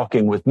down and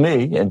talking with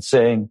me and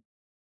saying,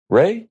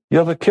 Ray, you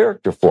have a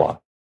character flaw.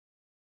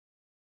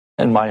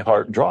 And my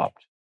heart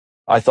dropped.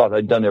 I thought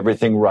I'd done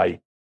everything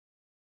right.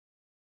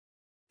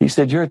 He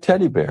said, you're a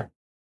teddy bear.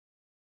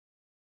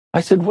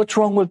 I said, what's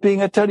wrong with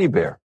being a teddy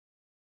bear?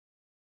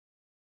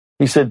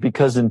 He said,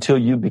 because until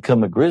you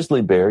become a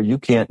grizzly bear, you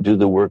can't do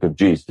the work of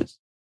Jesus.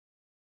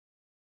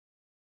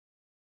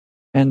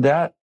 And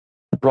that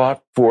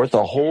brought forth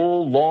a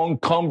whole long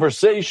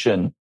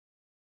conversation.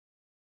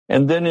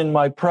 And then in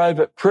my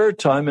private prayer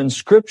time in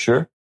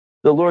Scripture,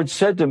 the Lord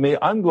said to me,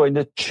 I'm going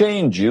to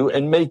change you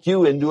and make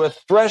you into a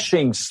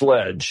threshing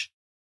sledge.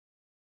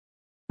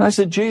 And I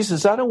said,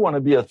 Jesus, I don't want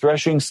to be a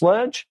threshing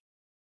sledge.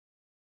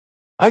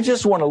 I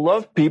just want to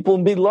love people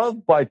and be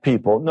loved by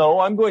people. No,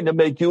 I'm going to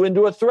make you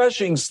into a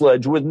threshing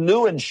sledge with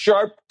new and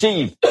sharp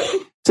teeth.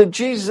 I said,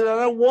 Jesus, I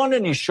don't want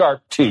any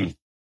sharp teeth.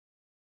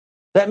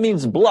 That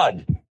means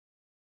blood.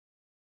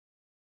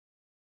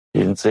 He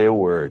didn't say a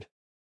word.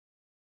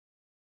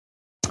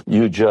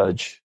 You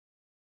judge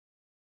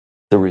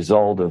the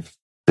result of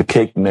the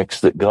cake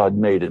mix that God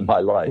made in my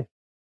life.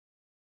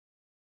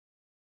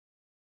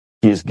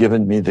 He has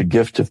given me the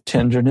gift of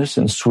tenderness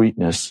and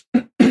sweetness,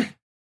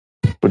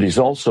 but he's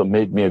also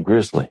made me a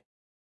grizzly,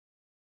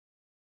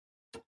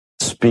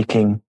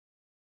 speaking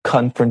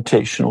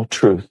confrontational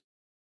truth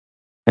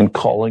and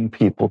calling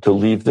people to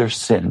leave their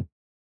sin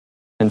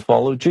and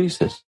follow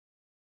Jesus.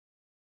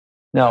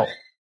 Now,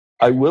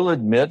 I will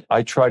admit,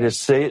 I try to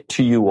say it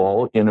to you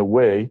all in a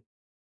way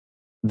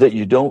that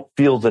you don't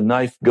feel the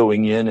knife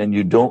going in and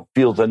you don't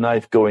feel the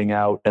knife going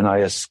out, and I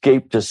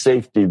escape to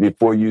safety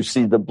before you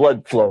see the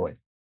blood flowing.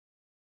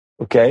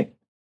 Okay?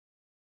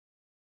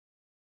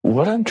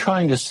 What I'm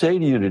trying to say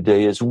to you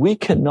today is we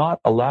cannot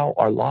allow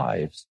our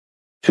lives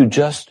to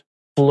just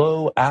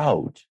flow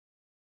out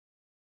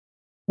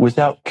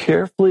without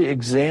carefully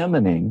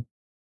examining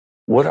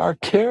what our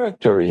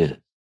character is.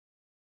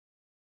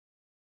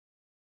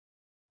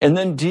 And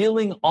then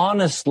dealing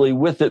honestly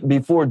with it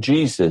before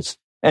Jesus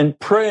and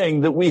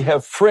praying that we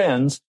have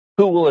friends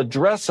who will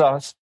address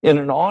us in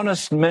an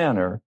honest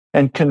manner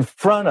and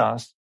confront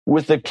us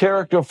with the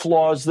character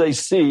flaws they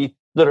see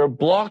that are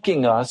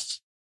blocking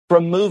us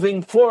from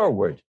moving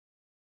forward.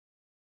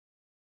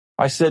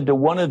 I said to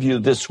one of you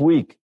this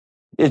week,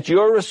 It's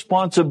your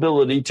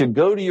responsibility to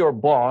go to your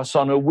boss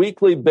on a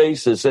weekly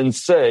basis and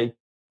say,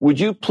 would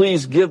you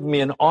please give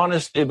me an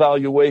honest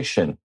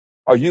evaluation?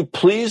 Are you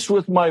pleased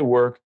with my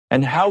work,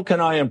 and how can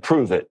I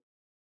improve it?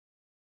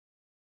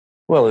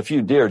 Well, if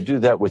you dare do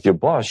that with your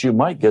boss, you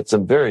might get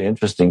some very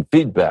interesting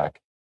feedback.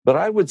 But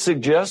I would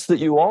suggest that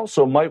you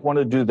also might want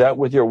to do that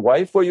with your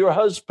wife or your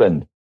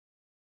husband.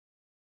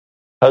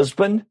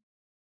 Husband,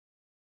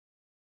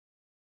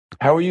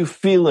 how are you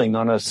feeling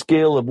on a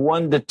scale of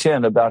 1 to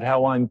 10 about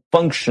how I'm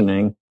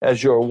functioning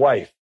as your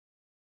wife?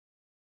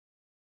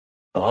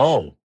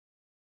 Oh,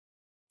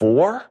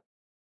 4?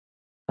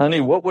 Honey,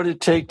 what would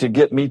it take to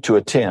get me to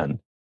a 10?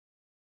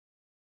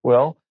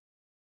 Well,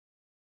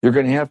 you're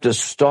going to have to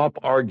stop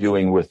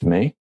arguing with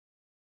me.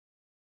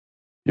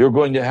 You're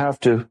going to have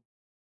to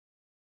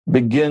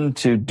begin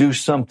to do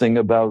something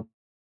about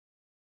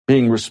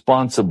being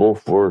responsible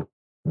for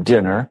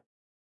dinner.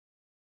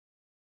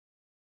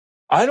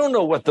 I don't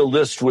know what the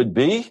list would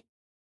be,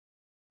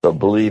 but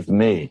believe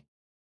me,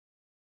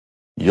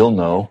 you'll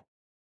know.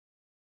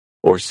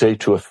 Or say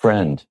to a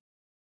friend,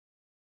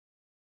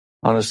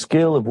 on a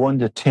scale of 1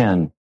 to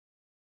 10,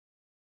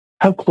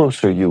 how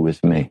close are you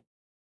with me?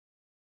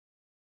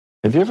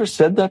 Have you ever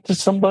said that to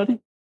somebody?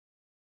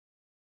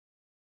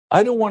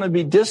 I don't want to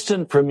be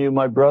distant from you,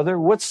 my brother.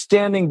 What's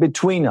standing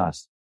between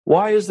us?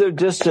 Why is there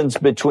distance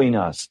between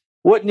us?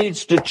 What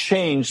needs to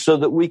change so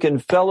that we can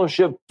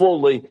fellowship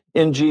fully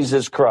in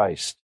Jesus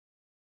Christ?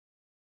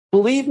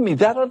 Believe me,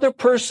 that other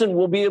person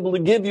will be able to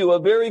give you a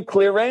very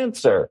clear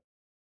answer.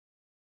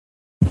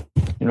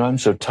 You know, I'm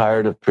so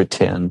tired of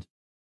pretend.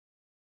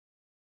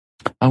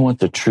 I want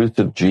the truth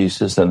of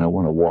Jesus, and I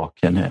want to walk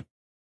in it.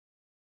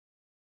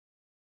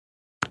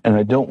 And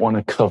I don't want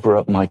to cover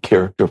up my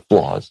character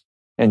flaws.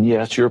 And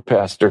yes, your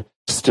pastor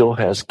still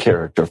has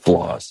character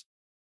flaws.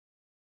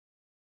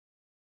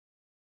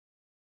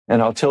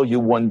 And I'll tell you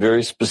one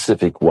very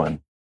specific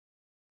one.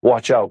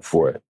 Watch out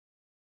for it.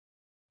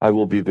 I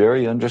will be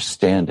very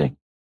understanding.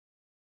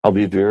 I'll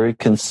be very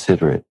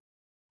considerate.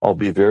 I'll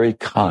be very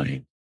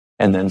kind.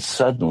 And then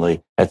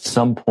suddenly, at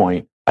some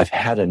point, I've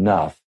had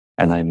enough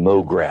and I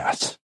mow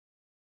grass.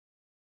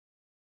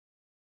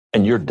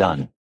 And you're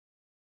done.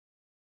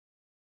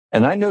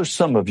 And I know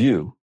some of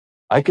you,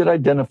 I could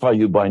identify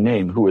you by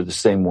name who are the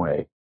same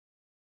way.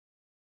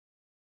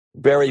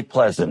 Very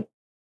pleasant.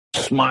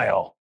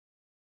 Smile.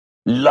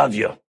 Love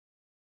you.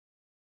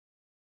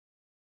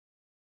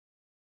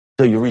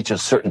 Till you reach a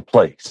certain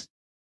place.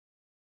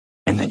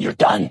 And then you're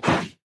done.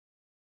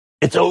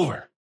 It's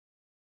over.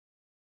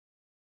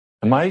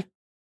 Am I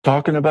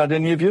talking about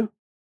any of you?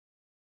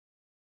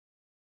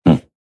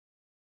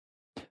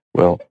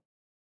 Well,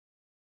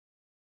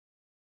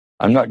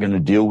 I'm not going to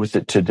deal with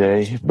it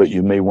today, but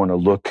you may want to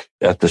look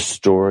at the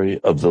story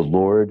of the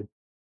Lord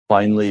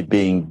finally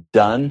being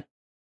done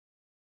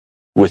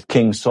with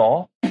King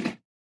Saul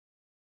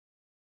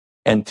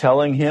and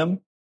telling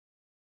him,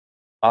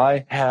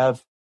 I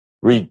have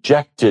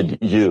rejected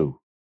you.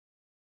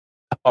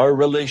 Our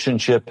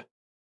relationship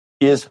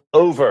is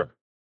over.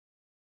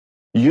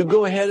 You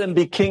go ahead and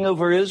be king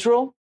over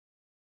Israel.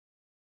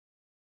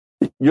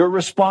 You're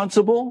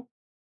responsible.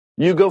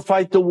 You go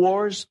fight the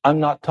wars. I'm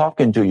not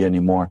talking to you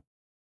anymore.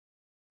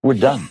 We're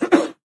done.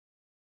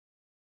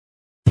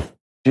 Do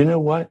you know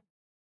what?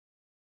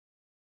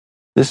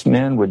 This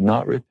man would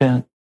not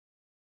repent.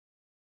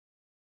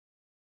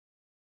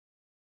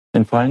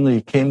 And finally,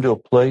 he came to a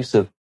place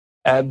of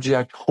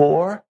abject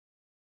horror.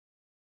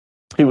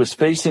 He was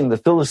facing the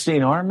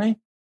Philistine army.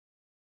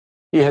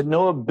 He had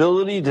no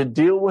ability to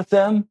deal with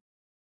them.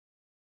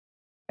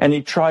 And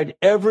he tried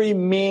every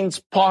means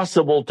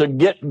possible to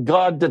get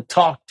God to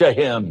talk to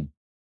him.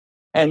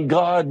 And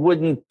God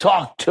wouldn't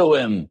talk to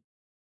him.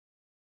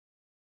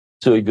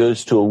 So he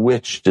goes to a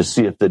witch to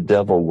see if the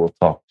devil will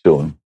talk to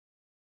him.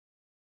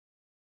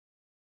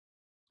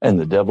 And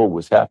the devil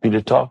was happy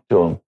to talk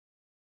to him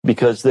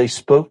because they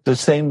spoke the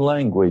same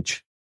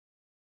language.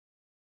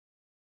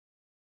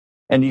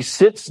 And he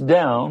sits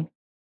down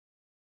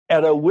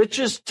at a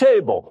witch's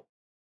table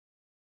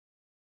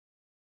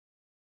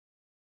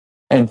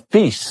and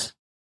feasts.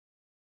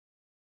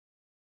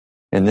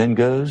 And then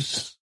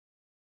goes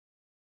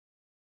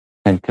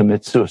and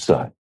commits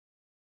suicide.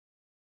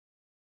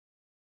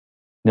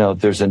 Now,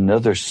 there's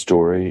another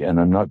story, and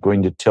I'm not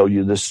going to tell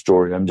you this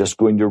story. I'm just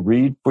going to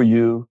read for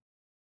you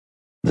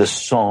the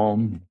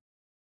psalm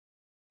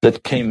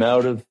that came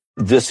out of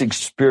this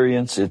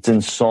experience. It's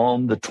in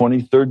Psalm, the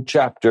 23rd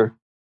chapter.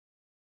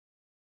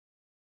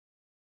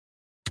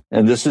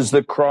 And this is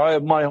the cry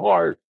of my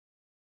heart.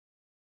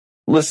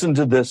 Listen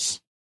to this.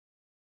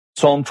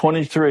 Psalm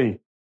 23.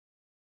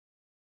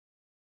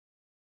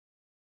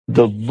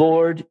 The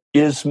Lord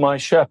is my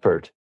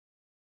shepherd.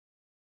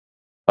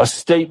 A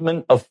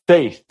statement of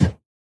faith.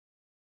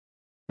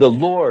 The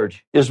Lord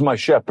is my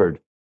shepherd.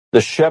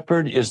 The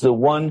shepherd is the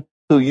one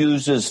who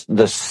uses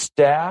the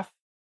staff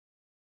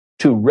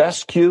to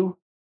rescue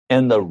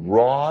and the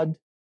rod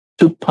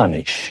to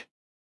punish.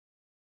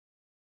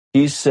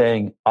 He's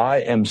saying, I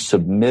am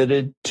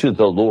submitted to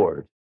the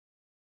Lord.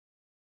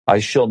 I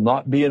shall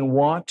not be in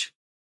want.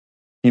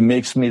 He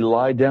makes me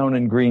lie down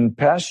in green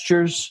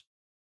pastures.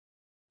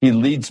 He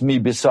leads me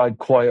beside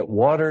quiet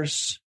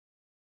waters.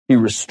 He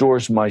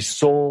restores my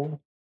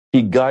soul.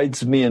 He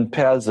guides me in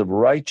paths of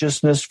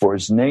righteousness for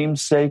his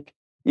name's sake.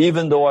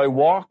 Even though I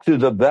walk through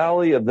the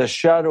valley of the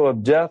shadow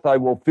of death, I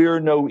will fear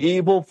no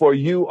evil, for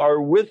you are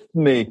with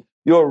me.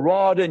 Your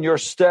rod and your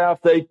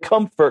staff, they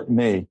comfort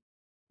me.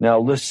 Now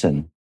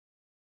listen.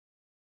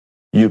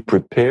 You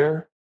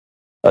prepare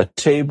a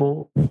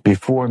table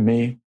before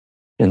me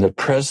in the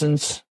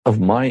presence of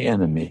my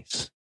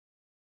enemies.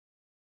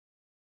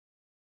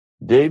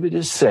 David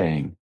is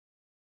saying,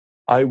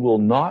 I will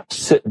not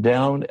sit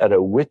down at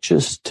a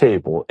witch's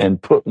table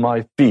and put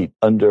my feet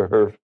under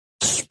her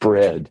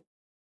spread.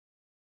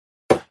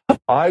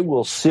 I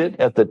will sit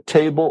at the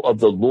table of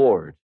the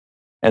Lord,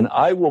 and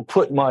I will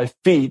put my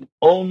feet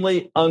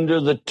only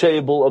under the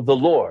table of the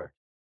Lord.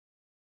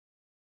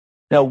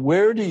 Now,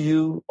 where do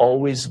you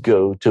always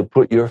go to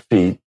put your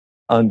feet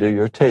under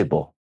your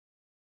table?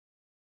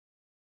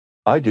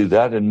 I do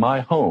that in my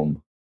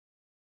home.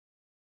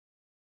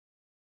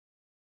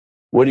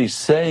 What he's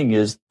saying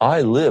is,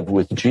 I live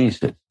with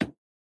Jesus.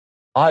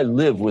 I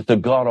live with the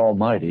God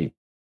Almighty.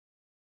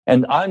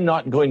 And I'm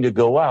not going to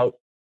go out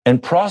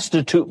and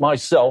prostitute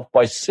myself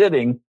by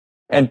sitting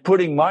and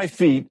putting my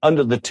feet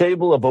under the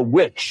table of a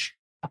witch.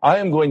 I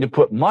am going to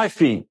put my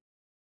feet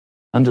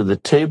under the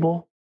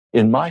table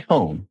in my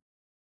home,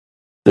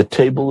 the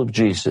table of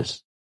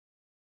Jesus.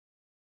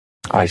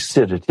 I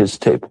sit at his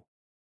table.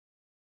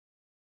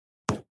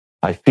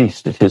 I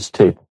feast at his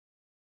table.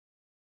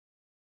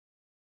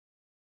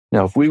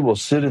 Now, if we will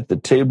sit at the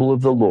table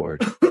of the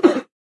Lord,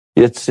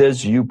 it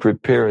says, you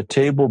prepare a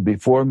table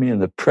before me in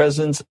the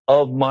presence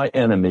of my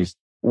enemies.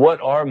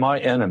 What are my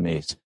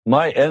enemies?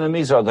 My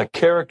enemies are the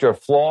character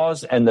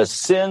flaws and the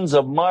sins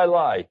of my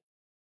life.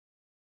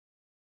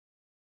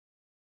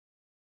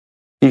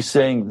 He's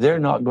saying they're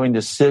not going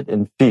to sit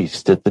and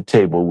feast at the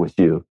table with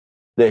you.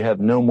 They have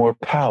no more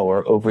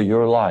power over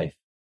your life.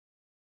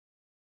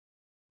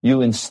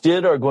 You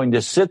instead are going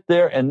to sit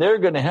there, and they're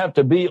going to have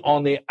to be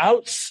on the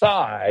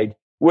outside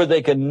where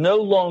they can no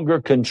longer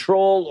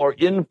control or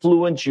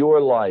influence your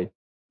life.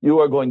 You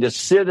are going to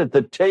sit at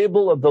the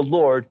table of the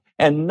Lord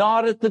and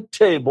not at the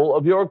table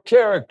of your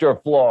character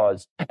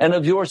flaws and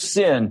of your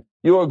sin.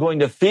 You are going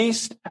to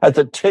feast at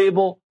the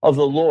table of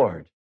the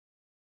Lord.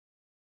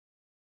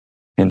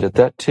 And at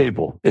that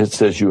table, it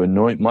says, you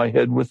anoint my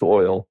head with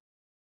oil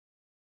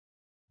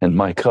and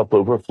my cup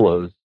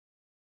overflows.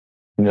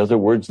 In other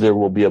words, there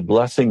will be a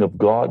blessing of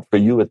God for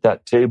you at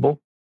that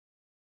table.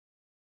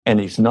 And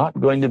he's not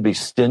going to be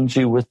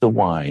stingy with the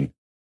wine.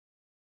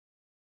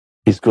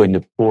 He's going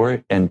to pour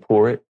it,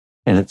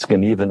 and it's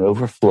going to even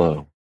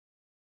overflow.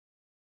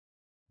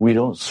 We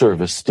don't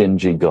serve a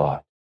stingy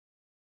God.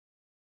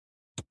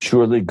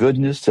 Surely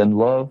goodness and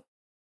love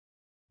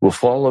will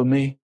follow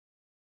me.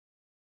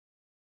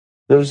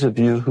 Those of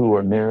you who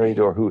are married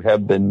or who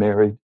have been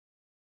married,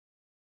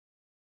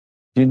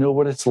 do you know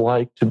what it's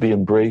like to be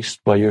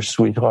embraced by your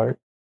sweetheart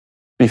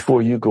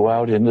before you go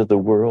out into the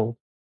world?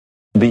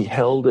 Be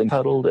held and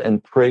cuddled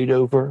and prayed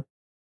over.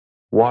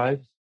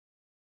 Wives,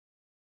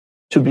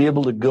 to be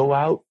able to go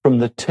out from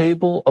the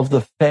table of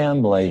the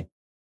family,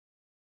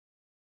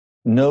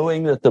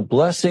 knowing that the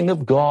blessing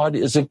of God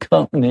is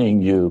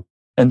accompanying you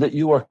and that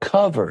you are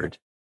covered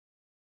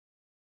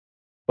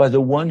by the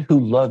one who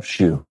loves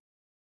you.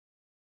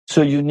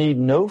 So you need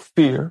no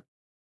fear.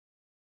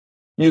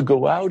 You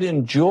go out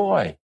in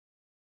joy,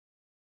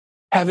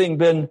 having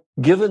been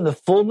given the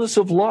fullness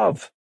of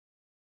love.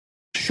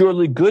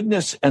 Surely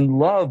goodness and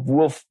love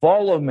will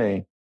follow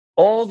me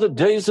all the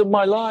days of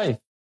my life.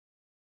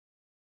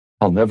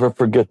 I'll never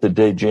forget the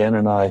day Jan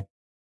and I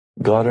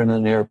got on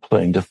an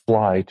airplane to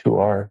fly to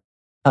our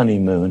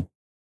honeymoon.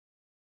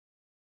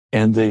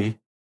 And the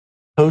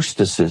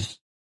hostesses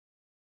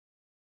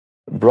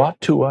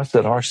brought to us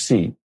at our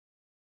seat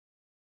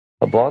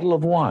a bottle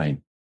of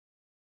wine.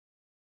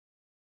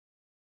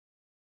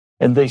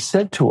 And they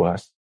said to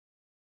us,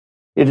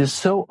 it is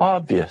so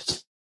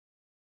obvious.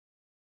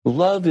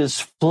 Love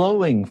is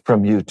flowing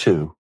from you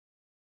two.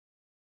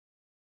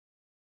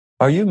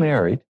 Are you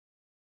married?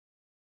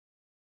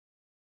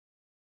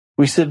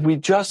 We said, we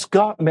just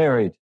got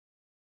married.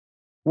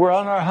 We're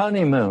on our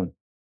honeymoon.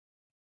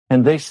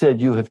 And they said,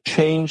 you have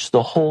changed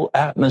the whole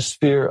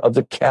atmosphere of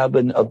the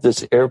cabin of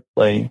this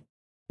airplane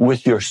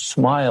with your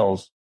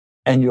smiles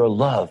and your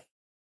love.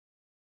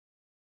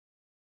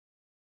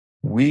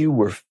 We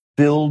were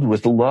filled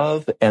with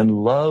love,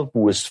 and love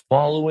was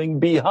following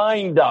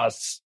behind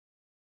us.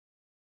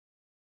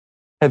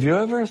 Have you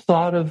ever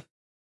thought of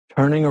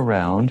turning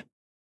around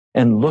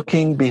and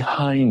looking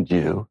behind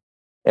you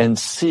and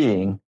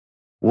seeing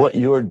what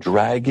you're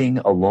dragging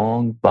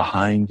along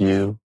behind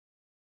you?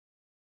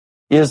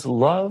 Is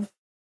love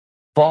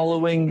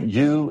following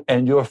you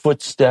and your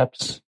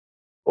footsteps,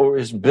 or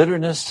is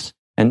bitterness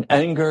and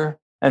anger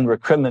and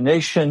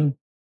recrimination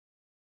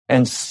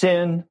and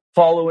sin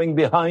following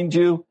behind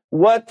you?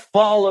 What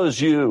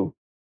follows you?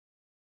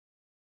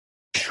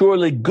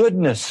 Surely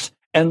goodness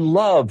and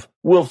love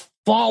will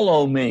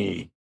follow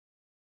me.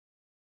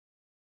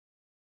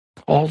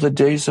 all the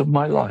days of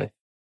my life.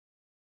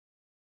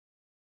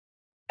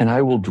 And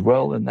I will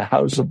dwell in the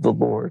house of the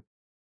Lord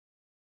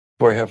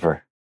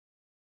forever.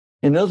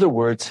 In other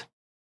words,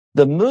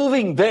 the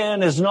moving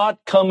van is not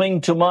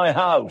coming to my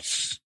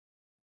house.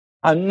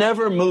 I'm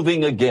never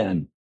moving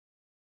again.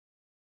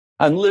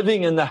 I'm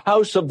living in the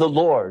house of the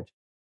Lord.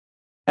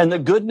 And the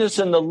goodness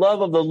and the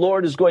love of the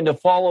Lord is going to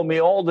follow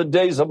me all the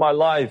days of my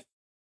life.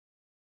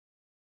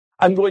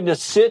 I'm going to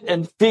sit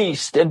and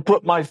feast and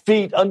put my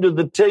feet under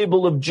the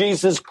table of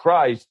Jesus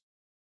Christ.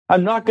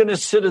 I'm not going to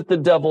sit at the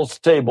devil's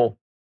table.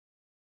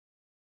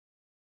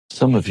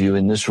 Some of you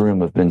in this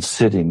room have been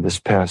sitting this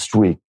past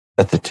week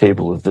at the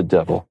table of the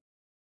devil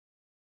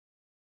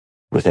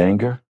with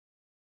anger,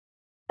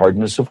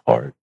 hardness of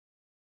heart,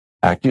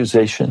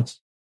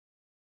 accusations,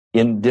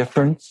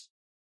 indifference,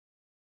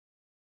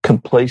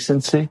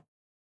 complacency,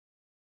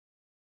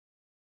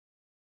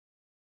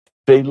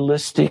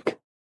 fatalistic,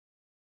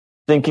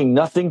 thinking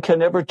nothing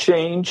can ever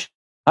change.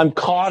 I'm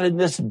caught in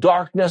this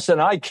darkness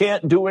and I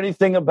can't do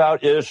anything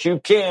about it. Yes, you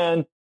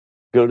can.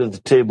 Go to the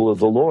table of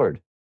the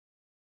Lord.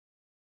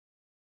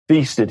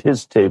 Feast at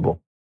his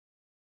table.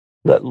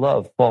 Let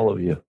love follow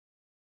you.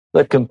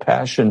 Let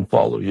compassion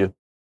follow you.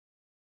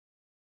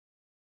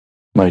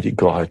 Mighty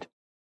God,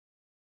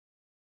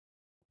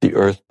 the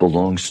earth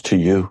belongs to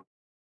you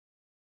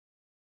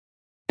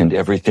and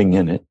everything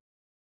in it,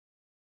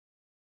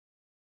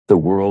 the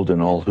world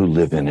and all who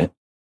live in it.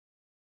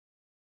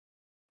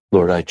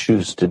 Lord, I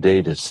choose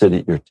today to sit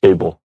at your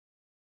table.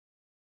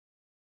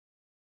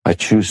 I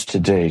choose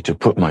today to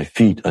put my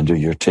feet under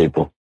your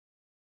table.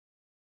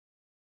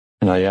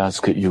 And I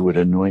ask that you would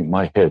anoint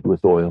my head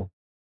with oil.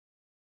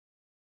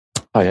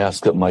 I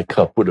ask that my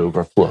cup would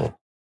overflow.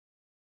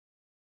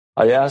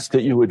 I ask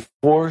that you would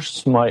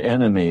force my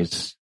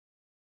enemies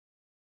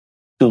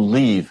to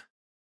leave.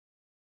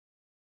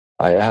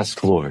 I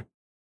ask, Lord,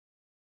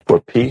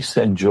 for peace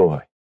and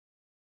joy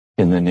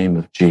in the name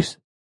of Jesus.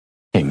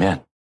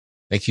 Amen.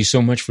 Thank you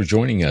so much for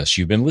joining us.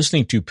 You've been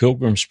listening to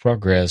Pilgrim's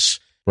Progress,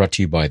 brought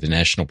to you by the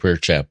National Prayer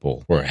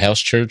Chapel. We're a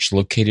house church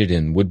located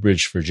in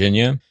Woodbridge,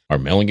 Virginia. Our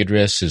mailing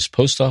address is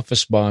Post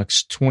Office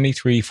Box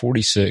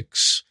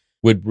 2346,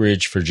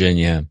 Woodbridge,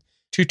 Virginia,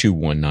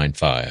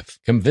 22195.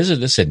 Come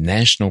visit us at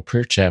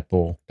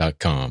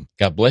nationalprayerchapel.com.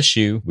 God bless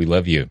you. We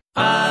love you.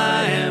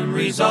 I am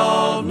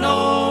resolved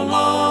no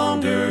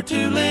longer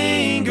to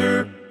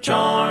linger,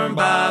 charmed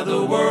by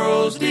the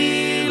world's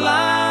delight.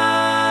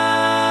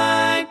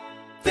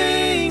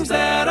 Things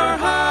that are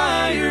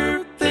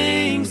higher,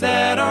 things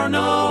that are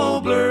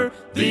nobler,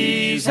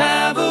 these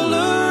have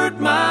allured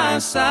my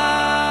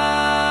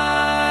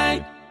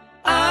sight.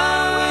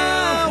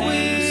 I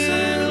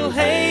will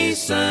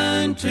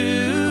hasten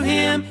to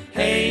him,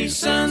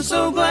 hasten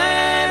so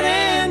glad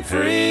and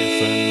free.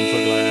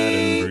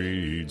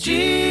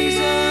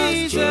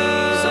 Jesus,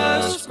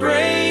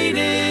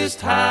 greatest,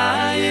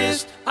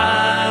 highest,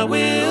 I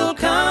will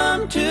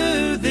come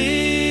to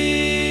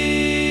thee.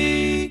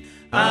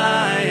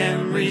 I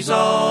am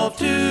resolved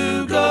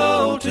to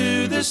go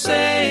to the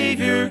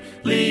Savior,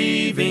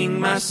 leaving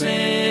my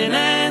sin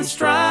and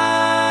strife.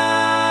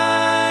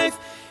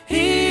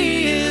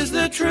 He is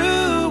the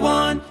true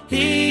one,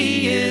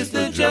 he is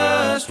the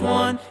just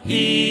one,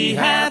 he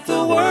hath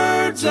the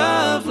words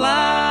of life.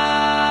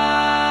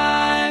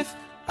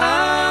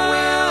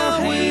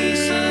 I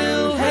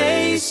will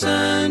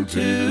hasten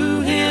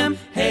to him,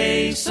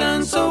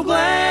 hasten so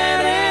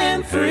glad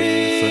and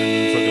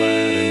free.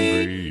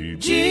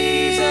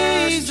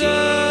 Jesus,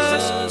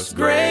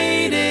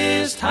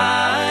 greatest,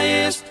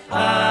 highest,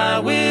 I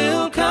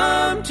will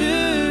come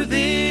to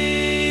thee.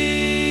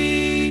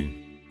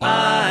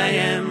 I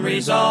am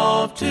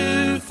resolved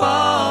to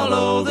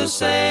follow the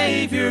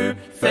Savior,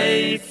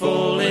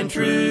 faithful and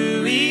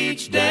true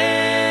each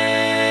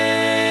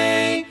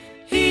day.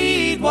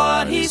 Heed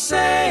what he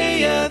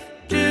saith,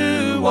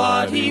 do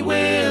what he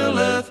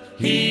willeth,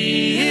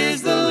 he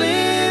is the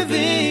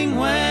living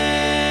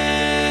way.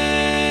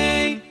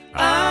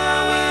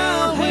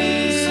 I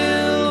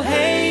will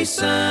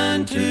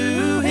hasten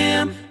to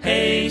him,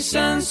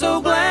 hasten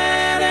so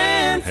glad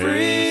and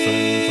free.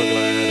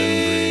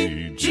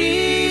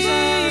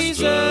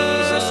 Jesus,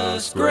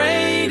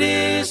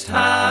 greatest,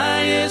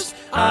 highest,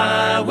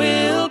 I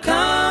will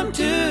come